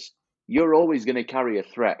 Gyökeres, you're always going to carry a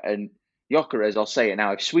threat. And Gyökeres, I'll say it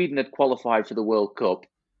now, if Sweden had qualified for the World Cup,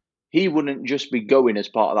 he wouldn't just be going as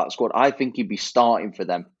part of that squad. I think he'd be starting for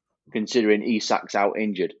them, considering Isak's out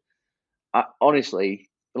injured. Honestly,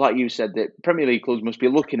 like you said, the Premier League clubs must be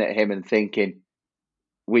looking at him and thinking,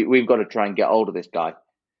 we've got to try and get hold of this guy.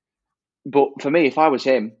 But for me, if I was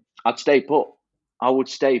him, I'd stay put. I would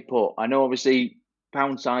stay put. I know, obviously,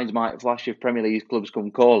 pound signs might flash if Premier League clubs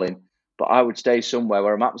come calling, but I would stay somewhere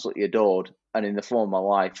where I'm absolutely adored and in the form of my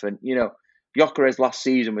life. And, Gyökeres last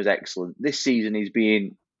season was excellent. This season, he's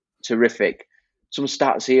been terrific. Some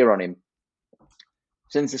stats here on him.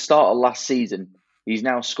 Since the start of last season, he's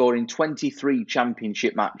now scoring 23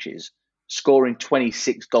 championship matches, scoring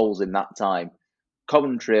 26 goals in that time.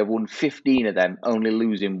 Coventry have won 15 of them, only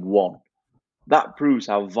losing 1. That proves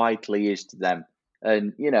how vital he is to them.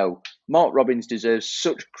 And, Mark Robins deserves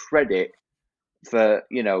such credit for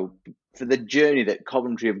the journey that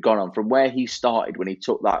Coventry have gone on from where he started when he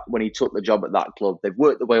took the job at that club. They've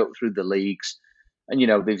worked their way up through the leagues. And,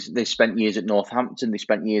 they've spent years at Northampton. They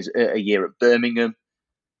spent a year at Birmingham.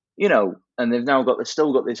 And they've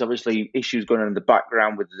still got this, obviously, issues going on in the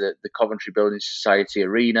background with the Coventry Building Society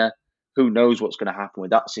arena. Who knows what's going to happen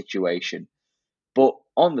with that situation? But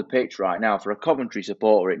on the pitch right now, for a Coventry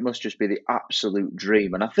supporter, it must just be the absolute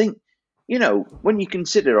dream. And I think, when you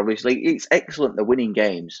consider, obviously, it's excellent they're winning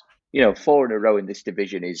games. 4 in a row in this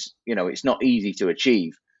division is, it's not easy to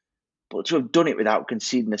achieve. But to have done it without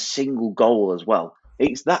conceding a single goal as well,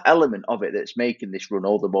 it's that element of it that's making this run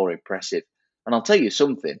all the more impressive. And I'll tell you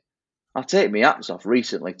something. I'll take my hats off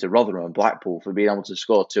recently to Rotherham and Blackpool for being able to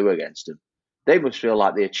score 2 against them. They must feel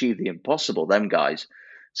like they achieved the impossible, them guys.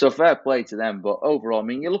 So fair play to them. But overall,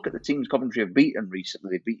 you look at the teams Coventry have beaten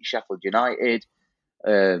recently. They beat Sheffield United.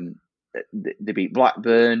 They beat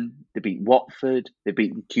Blackburn. They beat Watford. They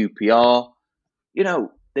beat QPR.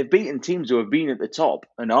 They've beaten teams who have been at the top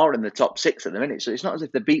and are in the top 6 at the minute. So it's not as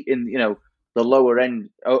if they're beating, the lower end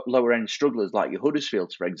strugglers like your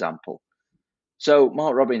Huddersfields, for example. So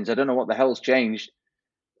Mark Robins, I don't know what the hell's changed.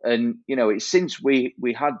 And, it's since we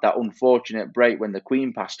had that unfortunate break when the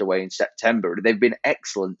Queen passed away in September. They've been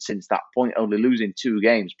excellent since that point, only losing 2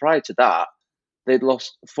 games. Prior to that, they'd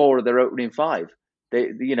lost 4 of their opening 5. They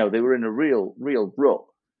were in a real rut.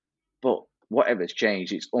 But whatever's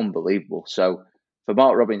changed, it's unbelievable. So for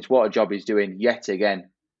Mark Robins, what a job he's doing yet again.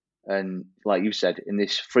 And like you said, in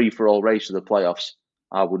this free-for-all race of the playoffs,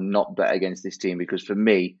 I would not bet against this team because for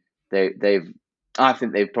me, I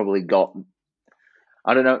think they've probably got,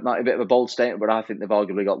 I don't know, it might be a bit of a bold statement, but I think they've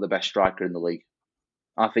arguably got the best striker in the league.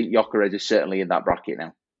 I think Gyökeres is certainly in that bracket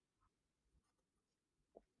now.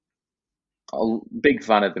 Big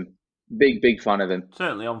fan of him. Big fan of him.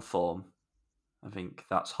 Certainly on form. I think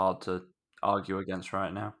that's hard to argue against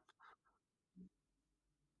right now.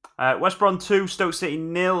 West Brom 2, Stoke City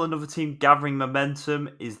 0. Another team gathering momentum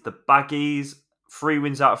is the Baggies. 3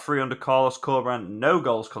 wins out of 3 under Carlos Corberán. No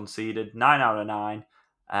goals conceded. 9 out of 9.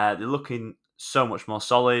 They're looking so much more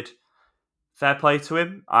solid. Fair play to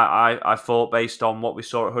him. I thought based on what we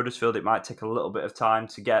saw at Huddersfield, it might take a little bit of time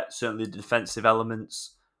to get certainly the defensive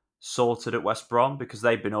elements sorted at West Brom because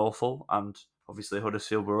they've been awful. And obviously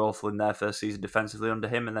Huddersfield were awful in their first season defensively under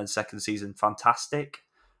him and then second season fantastic.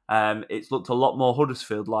 It's looked a lot more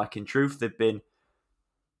Huddersfield-like in truth. They've been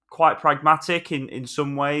quite pragmatic in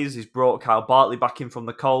some ways. He's brought Kyle Bartley back in from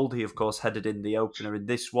the cold. He, of course, headed in the opener in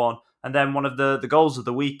this one. And then one of the goals of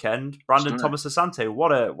the weekend, Brandon Thomas Asante.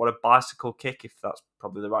 What a bicycle kick, if that's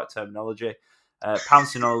probably the right terminology.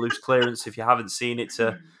 Pouncing on a loose clearance, if you haven't seen it,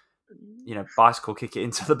 to bicycle kick it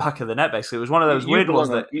into the back of the net, basically. It was one of those weird ones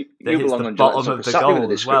that hits the bottom of the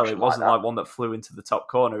goal as well. It wasn't like one that flew into the top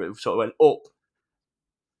corner. It sort of went up.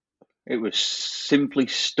 It was simply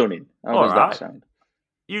stunning. How does that sound?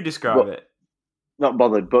 You describe it. Not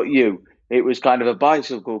bothered, but you. It was kind of a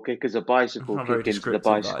bicycle kick as a bicycle kick into the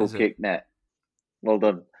bicycle kick net. Well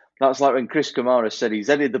done. That's like when Chris Kamara said he's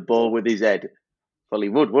headed the ball with his head. Well, he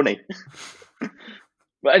would, wouldn't he?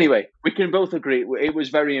 But anyway, we can both agree it was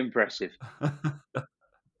very impressive. All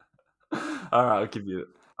right, I'll give you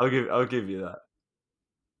that.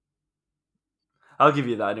 I'll give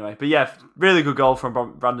you that anyway. But yeah, really good goal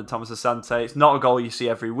from Brandon Thomas Asante. It's not a goal you see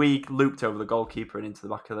every week. Looped over the goalkeeper and into the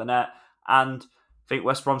back of the net. And I think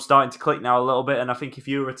West Brom's starting to click now a little bit. And I think if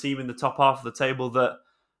you were a team in the top half of the table that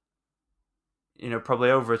probably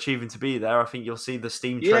overachieving to be there. I think you'll see the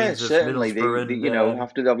steam Yeah, trains of certainly. Middlesbrough and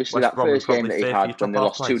After obviously West that Brom are first game probably that he fear for had your when top they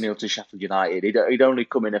half lost 2 place. 0 to Sheffield United, he'd only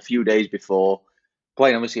come in a few days before,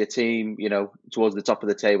 playing obviously a team, towards the top of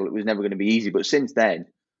the table. It was never going to be easy. But since then,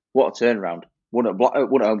 what a turnaround. Won at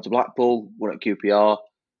home to Blackpool, won at QPR,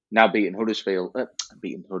 now beating Huddersfield,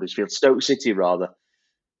 Stoke City rather.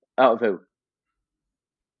 Out of who?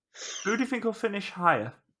 Who do you think will finish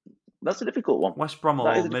higher, That's a difficult one. West Brom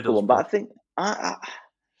That is or a difficult one. But I Middlesbrough? think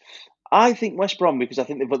I think West Brom, because I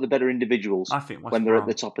think they've got the better individuals I think when West they're at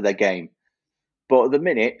the Brom. top of their game. But at the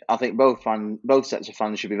minute, I think both sets of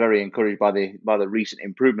fans should be very encouraged by the recent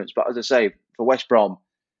improvements. But as I say, for West Brom,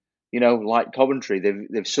 like Coventry,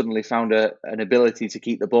 they've suddenly found an ability to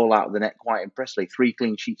keep the ball out of the net quite impressively. 3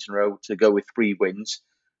 clean sheets in a row to go with 3 wins.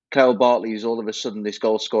 Kyle Bartley is all of a sudden this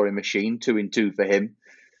goal scoring machine, 2 in 2 for him.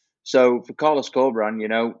 So for Carlos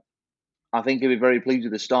Corberán, I think he'll be very pleased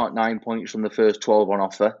with the start. 9 points from the first 12 on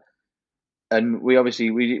offer. And we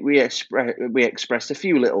obviously we expressed a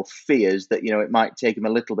few little fears that it might take him a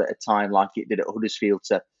little bit of time, like it did at Huddersfield,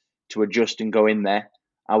 to adjust and go in there.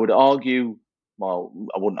 I would argue, well,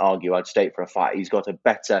 I wouldn't argue. I'd state for a fact he's got a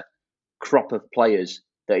better crop of players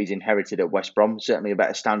that he's inherited at West Brom. Certainly a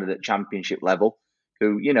better standard at Championship level.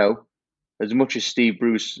 Who as much as Steve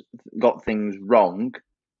Bruce got things wrong,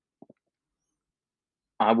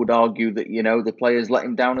 I would argue that the players let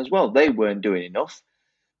him down as well. They weren't doing enough.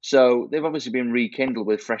 So they've obviously been rekindled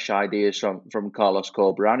with fresh ideas from Carlos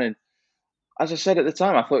Corberán. And as I said at the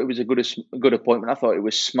time, I thought it was a good appointment. I thought it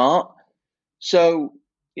was smart. So,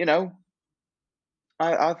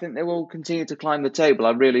 I think they will continue to climb the table.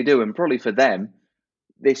 I really do. And probably for them,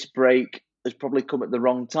 this break has probably come at the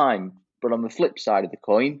wrong time. But on the flip side of the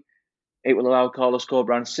coin, it will allow Carlos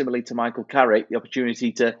Corberán, similarly to Michael Carrick, the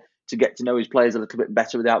opportunity to get to know his players a little bit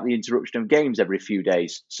better without the interruption of games every few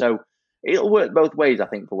days. So it'll work both ways, I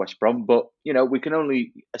think, for West Brom. But, we can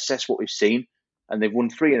only assess what we've seen. And they've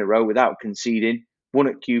won 3 in a row without conceding. Won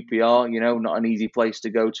at QPR, not an easy place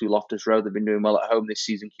to go to, Loftus Road. They've been doing well at home this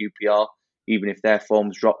season, QPR, even if their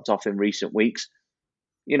form's dropped off in recent weeks.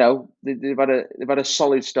 They've had a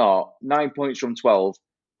solid start. 9 points from 12.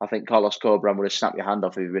 I think Carlos Corberán would have snapped your hand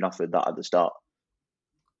off if he'd been offered that at the start.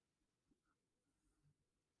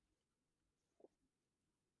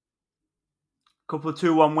 Couple of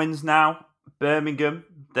 2-1 wins now. Birmingham,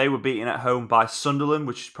 they were beaten at home by Sunderland,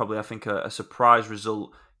 which is probably, I think, a surprise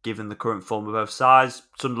result given the current form of both sides.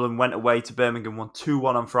 Sunderland went away to Birmingham, won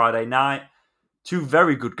 2-1 on Friday night. 2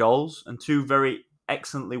 very good goals and 2 very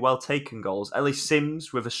excellently well taken goals. Ellis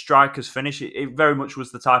Sims with a striker's finish. It very much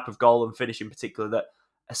was the type of goal and finish in particular that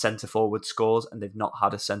a centre forward scores, and they've not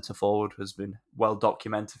had a centre forward, has been well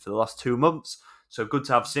documented for the last 2 months. So good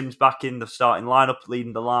to have Sims back in the starting lineup,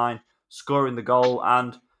 leading the line, scoring the goal.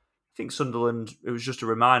 And I think Sunderland, it was just a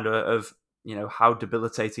reminder of how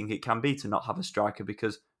debilitating it can be to not have a striker,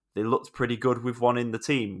 because they looked pretty good with one in the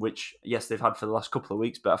team, which, yes, they've had for the last couple of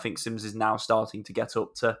weeks, but I think Sims is now starting to get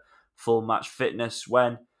up to full match fitness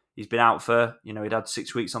when he's been out for, he'd had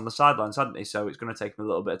 6 weeks on the sidelines, hadn't he? So it's going to take him a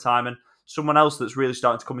little bit of time. And someone else that's really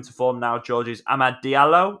starting to come into form now, George, is Amad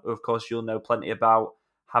Diallo, who, of course, you'll know plenty about,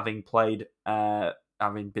 having played,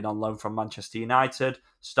 having been on loan from Manchester United,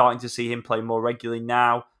 starting to see him play more regularly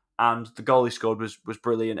now. And the goal he scored was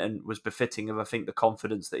brilliant and was befitting of, I think, the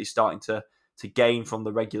confidence that he's starting to gain from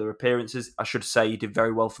the regular appearances. I should say he did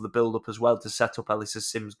very well for the build-up as well to set up Ellis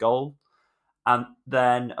Sims' goal. And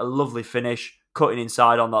then a lovely finish, cutting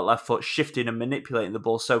inside on that left foot, shifting and manipulating the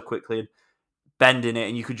ball so quickly and bending it.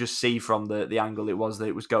 And you could just see from the angle it was that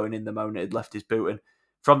it was going in the moment it left his boot. And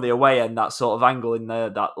from the away end, that sort of angle in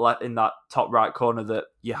there, in that top right corner that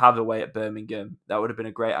you have away at Birmingham, that would have been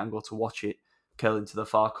a great angle to watch it curl into the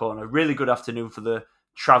far corner. Really good afternoon for the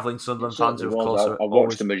travelling Sunderland fans, who, of course, are I watched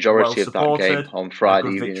always the majority well of that game supported. on Friday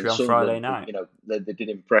Good evening. victory And on Friday Sunderland, night. they did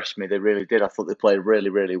impress me. They really did. I thought they played really,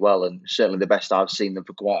 really well, and certainly the best I've seen them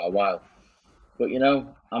for quite a while. But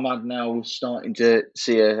Amad now starting to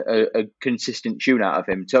see a consistent tune out of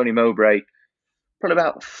him. Tony Mowbray, probably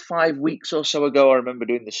about 5 weeks or so ago, I remember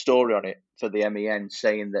doing the story on it for the MEN,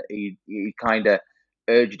 saying that he kind of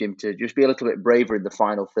urged him to just be a little bit braver in the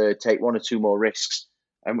final third, take 1 or 2 more risks.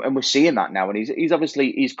 And we're seeing that now. And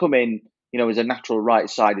he's come in, as a natural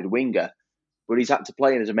right-sided winger, but he's had to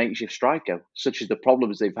play in as a makeshift striker, such as the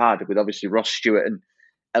problems they've had with obviously Ross Stewart and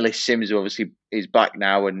Ellis Sims, who obviously is back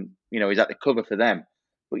now, and he's at the cover for them.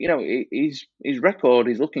 But his record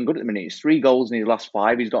is looking good at the minute. It's 3 goals in his last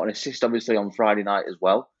 5. He's got an assist obviously on Friday night as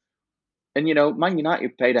well. And Man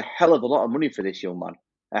United paid a hell of a lot of money for this young man.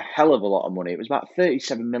 A hell of a lot of money. It was about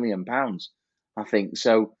 £37 million, I think.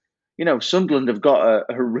 So, Sunderland have got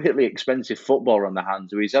a really expensive footballer on their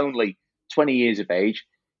hands who is only 20 years of age.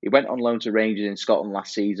 He went on loan to Rangers in Scotland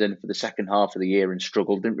last season for the second half of the year and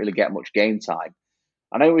struggled, didn't really get much game time.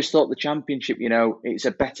 And I always thought the Championship, it's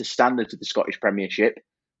a better standard to the Scottish Premiership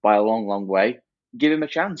by a long, long way. Give him a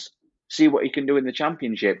chance. See what he can do in the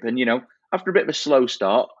Championship. And, after a bit of a slow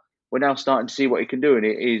start, we're now starting to see what he can do. And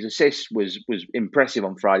his assist was impressive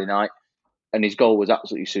on Friday night. And his goal was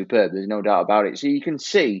absolutely superb. There's no doubt about it. So you can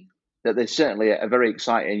see that there's certainly a very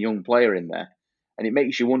exciting young player in there. And it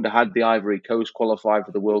makes you wonder, had the Ivory Coast qualified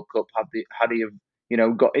for the World Cup? Had he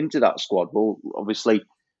have, got into that squad? Well, obviously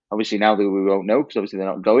now that we won't know because obviously they're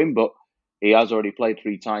not going, but he has already played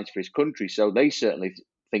 3 times for his country. So they certainly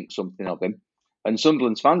think something of him. And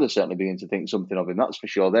Sunderland's fans are certainly beginning to think something of him, that's for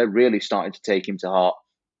sure. They're really starting to take him to heart.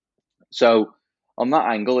 So on that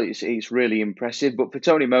angle, it's really impressive. But for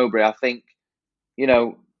Tony Mowbray, I think,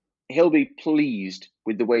 he'll be pleased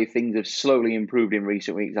with the way things have slowly improved in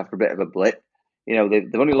recent weeks after a bit of a blip.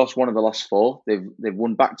 They've only lost 1 of the last 4. They've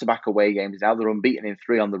won back-to-back away games now. They're unbeaten in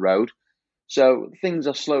 3 on the road. So things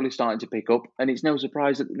are slowly starting to pick up. And it's no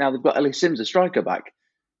surprise that now they've got Ellis Sims, a striker, back.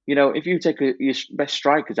 If you take your best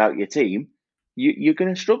strikers out of your team, you're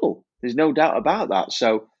going to struggle. There's no doubt about that.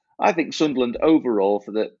 So I think Sunderland overall,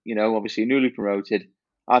 for the, obviously newly promoted,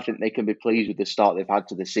 I think they can be pleased with the start they've had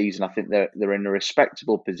to the season. I think they're in a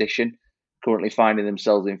respectable position, currently finding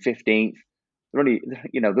themselves in 15th.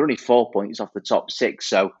 They're only 4 points off the top 6,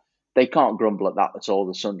 so they can't grumble at that at all,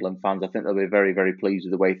 the Sunderland fans. I think they'll be very, very pleased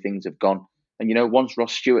with the way things have gone. And, once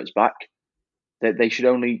Ross Stewart's back, they should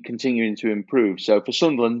only continue to improve. So for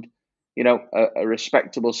Sunderland, a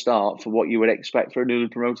respectable start for what you would expect for a newly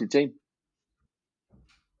promoted team.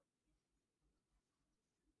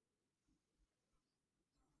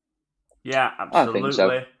 Yeah, absolutely. I think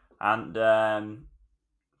so. And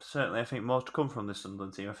certainly, I think more to come from this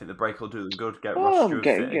Sunderland team. I think the break will do them good. Get Ross Stewart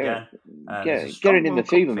fit again. Getting in the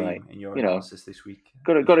fever, mate. In your analysis this week,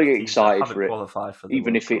 got to get excited for it. For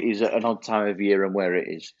even if it is at an odd time of year and where it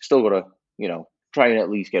is, still got to try and at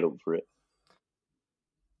least get up for it.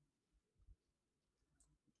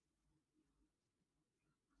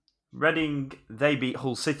 Reading, they beat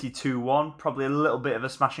Hull City 2-1. Probably a little bit of a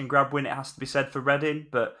smash and grab win, it has to be said, for Reading,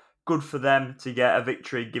 but good for them to get a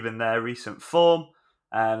victory given their recent form.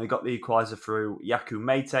 They got the equaliser through Yaku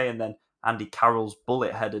Mete, and then Andy Carroll's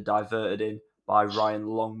bullet header diverted in by Ryan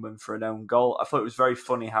Longman for an own goal. I thought it was very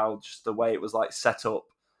funny how just the way it was set up.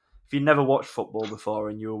 If you'd never watched football before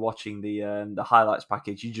and you were watching the highlights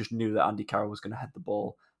package, you just knew that Andy Carroll was going to head the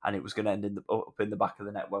ball and it was going to end up in the back of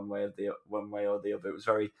the net one way or the other. It was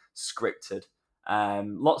very scripted.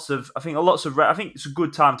 I think it's a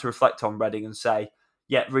good time to reflect on Reading and say,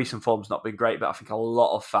 yeah, recent form's not been great, but I think a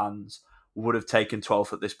lot of fans would have taken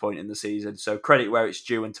 12th at this point in the season. So credit where it's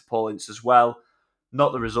due, and to Paul Ince as well.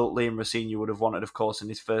 Not the result Liam Rossigno would have wanted, of course, in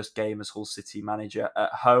his first game as Hull City manager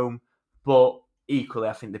at home, but equally,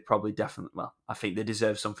 I think I think they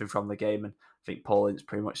deserve something from the game, and I think Paul Ince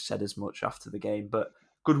pretty much said as much after the game. But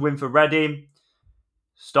good win for Reading.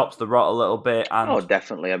 Stops the rot a little bit. And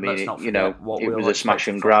definitely. I mean, it was a smash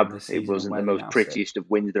and grab. It wasn't the most prettiest of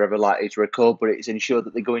wins they're ever likely to record, but it's ensured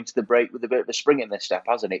that they go into the break with a bit of a spring in their step,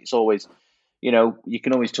 hasn't it? It's always, you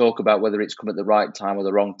can always talk about whether it's come at the right time or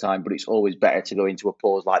the wrong time, but it's always better to go into a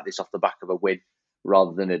pause like this off the back of a win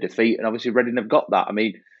rather than a defeat. And obviously, Reading have got that. I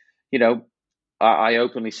mean, I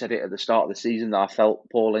openly said it at the start of the season that I felt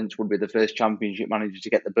Paul Ince would be the first Championship manager to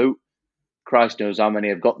get the boot. Christ knows how many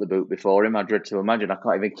have got the boot before him. I dread to imagine. I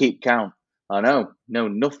can't even keep count. I know. No,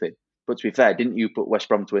 nothing. But to be fair, didn't you put West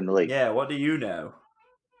Brom to win the league? Yeah, what do you know?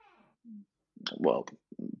 Well,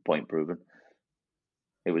 point proven.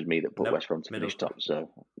 It was me that put West Brom to finish top. So,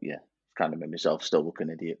 yeah, kind of made myself still look an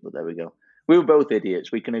idiot. But there we go. We were both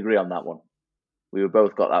idiots. We can agree on that one. We were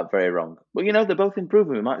both got that very wrong. But, they're both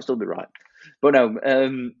improving. We might still be right. But no,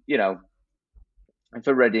 and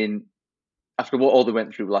for Reading, after what all they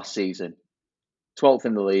went through last season, 12th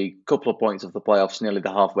in the league, couple of points off the playoffs, nearly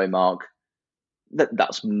the halfway mark.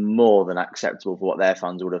 That's more than acceptable for what their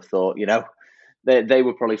fans would have thought. They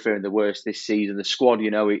were probably fearing the worst this season. The squad,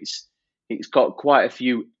 it's got quite a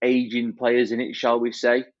few aging players in it, shall we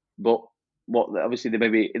say? But obviously they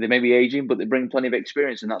may be aging, but they bring plenty of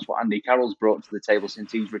experience, and that's what Andy Carroll's brought to the table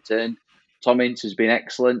since he's returned. Tom Ince has been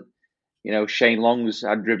excellent. Shane Long's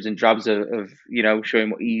had dribs and drabs of showing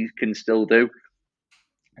what he can still do.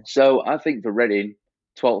 So I think for Reading,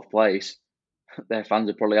 12th place, their fans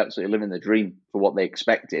are probably absolutely living the dream for what they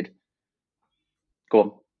expected. Go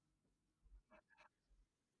on.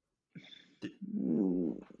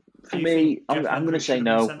 For me, I'm going to say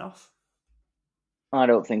no. I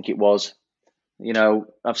don't think it was.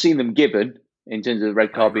 I've seen them given in terms of the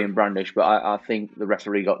red card agree. being brandished, but I think the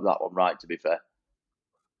referee got that one right, to be fair.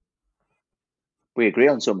 We agree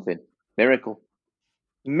on something. Miracle.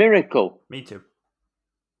 Me too.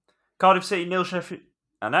 Cardiff City 0 Sheffield.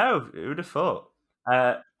 I know, who would have thought?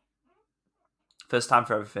 First time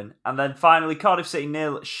for everything. And then finally, Cardiff City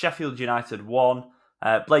 0 Sheffield United 1.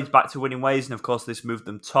 Blades back to winning ways, and of course this moved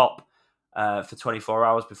them top for 24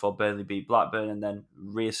 hours before Burnley beat Blackburn and then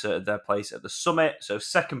reasserted their place at the summit. So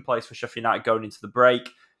second place for Sheffield United going into the break.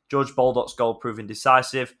 George Baldock's goal proving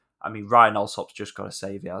decisive. I mean, Ryan Alsop's just got to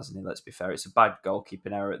save it, hasn't he? Let's be fair. It's a bad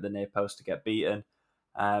goalkeeping error at the near post to get beaten.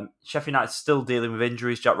 Sheffield United's still dealing with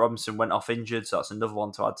injuries. Jack Robinson went off injured, so that's another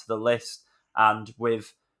one to add to the list. And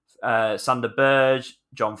with Sander Berge,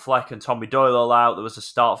 John Fleck and Tommy Doyle all out, there was a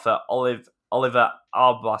start for Oliver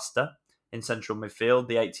Arblaster in central midfield.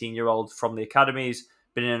 The 18-year-old from the academies,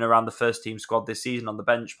 been in and around the first team squad this season on the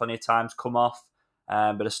bench plenty of times, come off.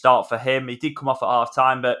 But a start for him. He did come off at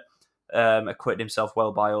half-time, but acquitted himself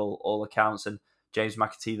well by all accounts. And James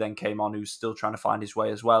McAtee then came on, who's still trying to find his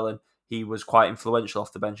way as well. And he was quite influential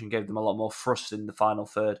off the bench and gave them a lot more thrust in the final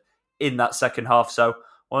third in that second half. So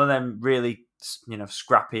one of them really,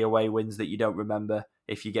 scrappy away wins that you don't remember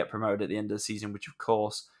if you get promoted at the end of the season, which of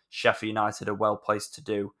course Sheffield United are well placed to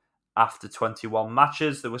do after 21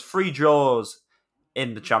 matches. There was 3 draws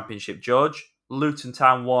in the Championship, George. Luton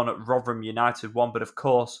Town 1, Rotherham United 1, but of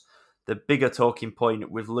course the bigger talking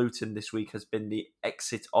point with Luton this week has been the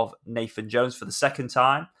exit of Nathan Jones for the second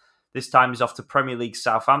time. This time he's off to Premier League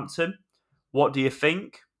Southampton. What do you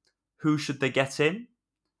think? Who should they get in?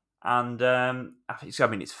 And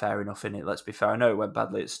it's fair enough, isn't it? Let's be fair. I know it went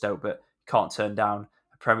badly at Stoke, but can't turn down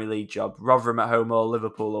a Premier League job. Rotherham at home or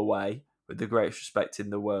Liverpool away, with the greatest respect in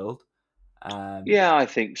the world. Yeah, I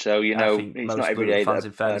think so. It's not every day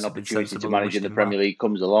that an opportunity to manage in the Premier League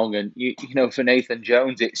comes along, and for Nathan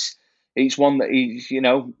Jones, it's one that he's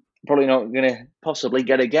probably not going to possibly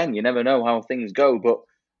get again. You never know how things go, but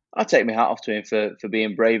I take my hat off to him for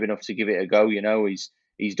being brave enough to give it a go.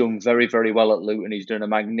 He's done very, very well at Luton. He's done a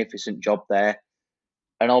magnificent job there,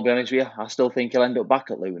 and I'll be honest with you, I still think he'll end up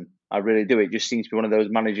back at Luton. I really do. It just seems to be one of those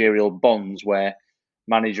managerial bonds where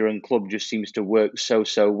manager and club just seems to work so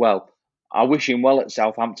well. I wish him well at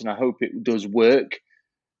Southampton. I hope it does work.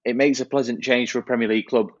 It makes a pleasant change for a Premier League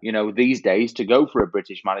club, these days to go for a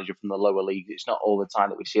British manager from the lower leagues. It's not all the time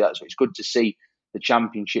that we see that. So it's good to see the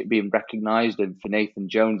Championship being recognised. And for Nathan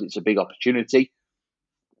Jones, it's a big opportunity.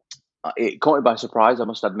 It caught me by surprise, I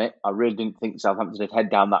must admit. I really didn't think Southampton would head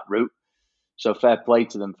down that route. So fair play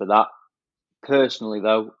to them for that. Personally,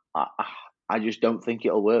 though, I just don't think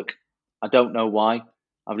it'll work. I don't know why.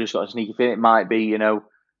 I've just got a sneaky feeling it might be,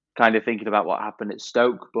 kind of thinking about what happened at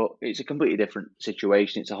Stoke, but it's a completely different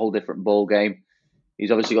situation. It's a whole different ball game.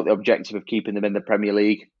 He's obviously got the objective of keeping them in the Premier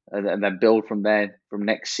League and then build from there from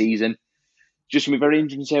next season. Just going to be very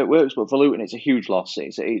interesting to see how it works, but for Luton, it's a huge loss.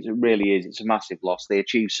 It really is. It's a massive loss. They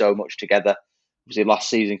achieved so much together. Obviously, last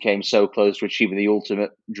season came so close to achieving the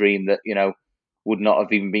ultimate dream that, would not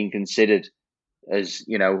have even been considered as,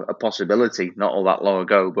 a possibility not all that long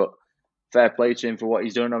ago. But fair play to him for what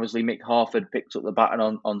he's done. Obviously, Mick Harford picked up the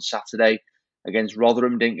baton on Saturday against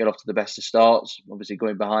Rotherham. Didn't get off to the best of starts. Obviously,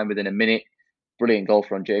 going behind within a minute. Brilliant goal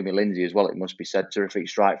from Jamie Lindsay as well, it must be said. Terrific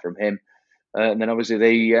strike from him. And then obviously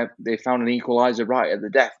they found an equaliser right at the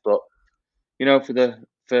death. But,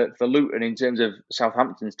 for Luton, in terms of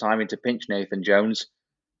Southampton's timing to pinch Nathan Jones,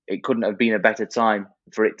 it couldn't have been a better time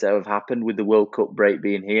for it to have happened with the World Cup break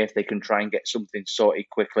being here. If they can try and get something sorted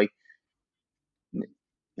quickly.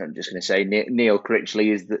 I'm just going to say Neil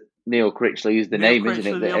Critchley is the name, isn't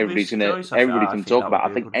it? That everybody can talk about.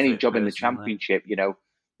 I think any job in the Championship,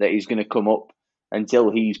 that he's going to come up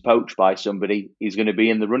until he's poached by somebody, he's going to be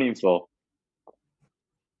in the running for.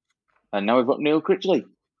 And now we've got Neil Critchley.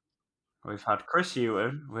 We've had Chris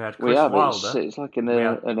Hughton. We had Chris Wilder. It's like an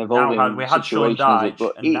evolving we had situation. Sean Dyche,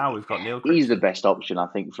 but now we've got Neil Critchley. He's the best option, I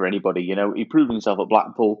think, for anybody. He proved himself at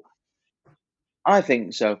Blackpool. I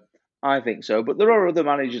think so. But there are other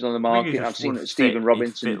managers on the market. I've seen that Stephen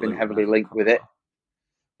Robinson has been heavily linked with it.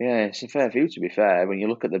 Yeah, it's a fair few, to be fair. When you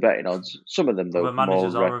look at the betting odds, some of them, though,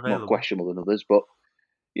 are more questionable than others. But,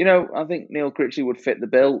 I think Neil Critchley would fit the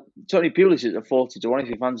bill. Tony Pulis is at 40-1 if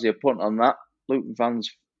you fancy a punt on that. Luton fans,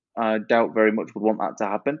 I doubt very much would want that to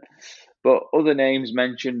happen. But other names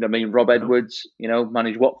mentioned, Rob Edwards,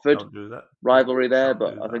 managed Watford. Don't do that. Rivalry there,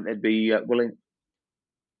 but I think they'd be willing.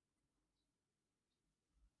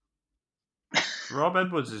 Rob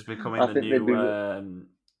Edwards is becoming the new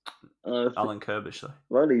Alan Kirbishley.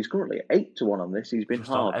 Well, he's currently 8-1 on this. He's been Just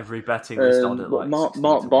hard. on every betting list on it. But Like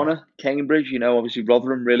Mark Bonner, Cambridge, obviously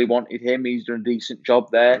Rotherham really wanted him. He's done a decent job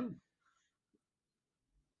there.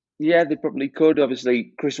 Yeah, they probably could.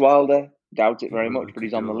 Obviously, Chris Wilder, doubt it very much, but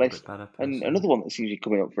he's on the list. And another one that seems to be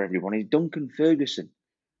coming up for everyone is Duncan Ferguson.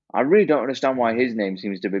 I really don't understand why his name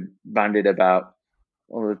seems to be bandied about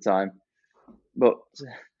all the time. But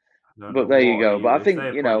there you go. But I think,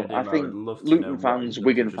 I think Luton fans,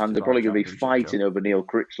 Wigan fans are probably going to be fighting over Neil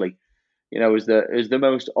Critchley, as the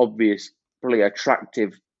most obvious, probably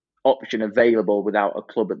attractive option available without a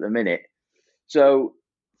club at the minute. So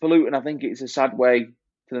for Luton, I think it's a sad way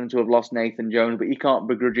for them to have lost Nathan Jones, but you can't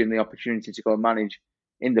begrudge him the opportunity to go and manage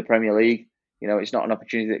in the Premier League. It's not an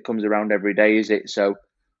opportunity that comes around every day, is it? So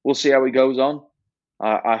we'll see how he goes on.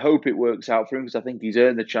 I hope it works out for him because I think he's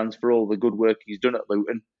earned the chance for all the good work he's done at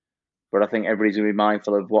Luton. But I think everybody's going to be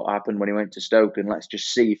mindful of what happened when he went to Stoke, and let's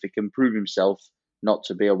just see if he can prove himself not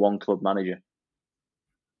to be a one-club manager.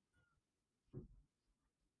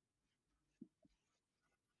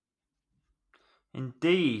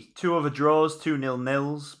 Indeed. 2 other draws, 2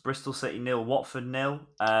 0-0s. Bristol City 0, Watford 0.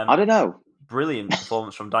 I don't know. Brilliant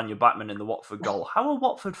performance from Daniel Backman in the Watford goal. How are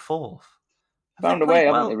Watford 4th? Found a way,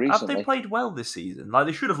 haven't they, recently? Have they played well this season? Like,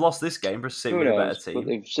 they should have lost this game. Bristol City were a better team. But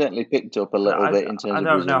they've certainly picked up a little bit in terms of I don't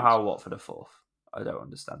know results. how Watford are 4th. I don't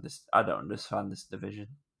understand this. I don't understand this division.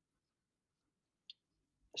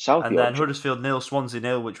 South Yorkshire. Then Huddersfield 0, Swansea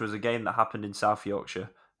 0, which was a game that happened in South Yorkshire,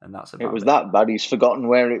 and that's about it. It was that bad. He's forgotten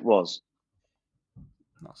where it was.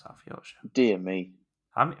 Not South Yorkshire. Dear me.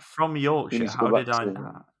 I'm from Yorkshire. How did I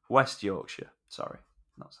know? West Yorkshire. Sorry,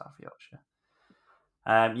 not South Yorkshire.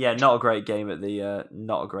 Not a great game at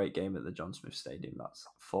the John Smith Stadium. That's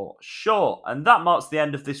for sure. And that marks the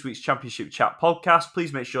end of this week's Championship Chat podcast.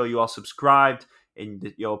 Please make sure you are subscribed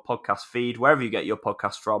in your podcast feed, wherever you get your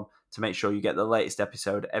podcast from, to make sure you get the latest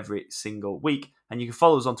episode every single week. And you can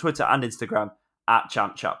follow us on Twitter and Instagram at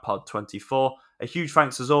ChampChatPod24. A huge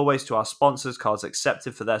thanks as always to our sponsors, Cards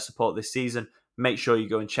Accepted, for their support this season. Make sure you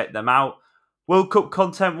go and check them out. World Cup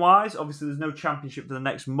content-wise, obviously there's no championship for the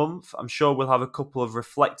next month. I'm sure we'll have a couple of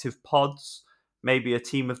reflective pods, maybe a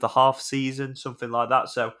team of the half season, something like that.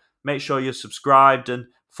 So make sure you're subscribed and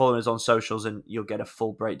follow us on socials, and you'll get a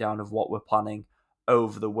full breakdown of what we're planning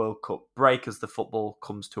over the World Cup break as the football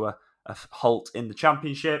comes to a halt in the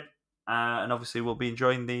championship. And obviously we'll be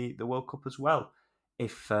enjoying the World Cup as well,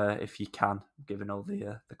 if you can, given all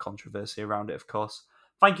the controversy around it, of course.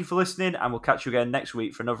 Thank you for listening, and we'll catch you again next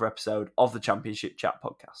week for another episode of the Championship Chat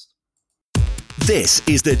podcast. This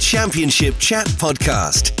is the Championship Chat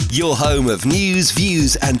podcast, your home of news,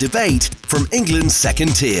 views and debate from England's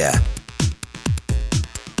second tier.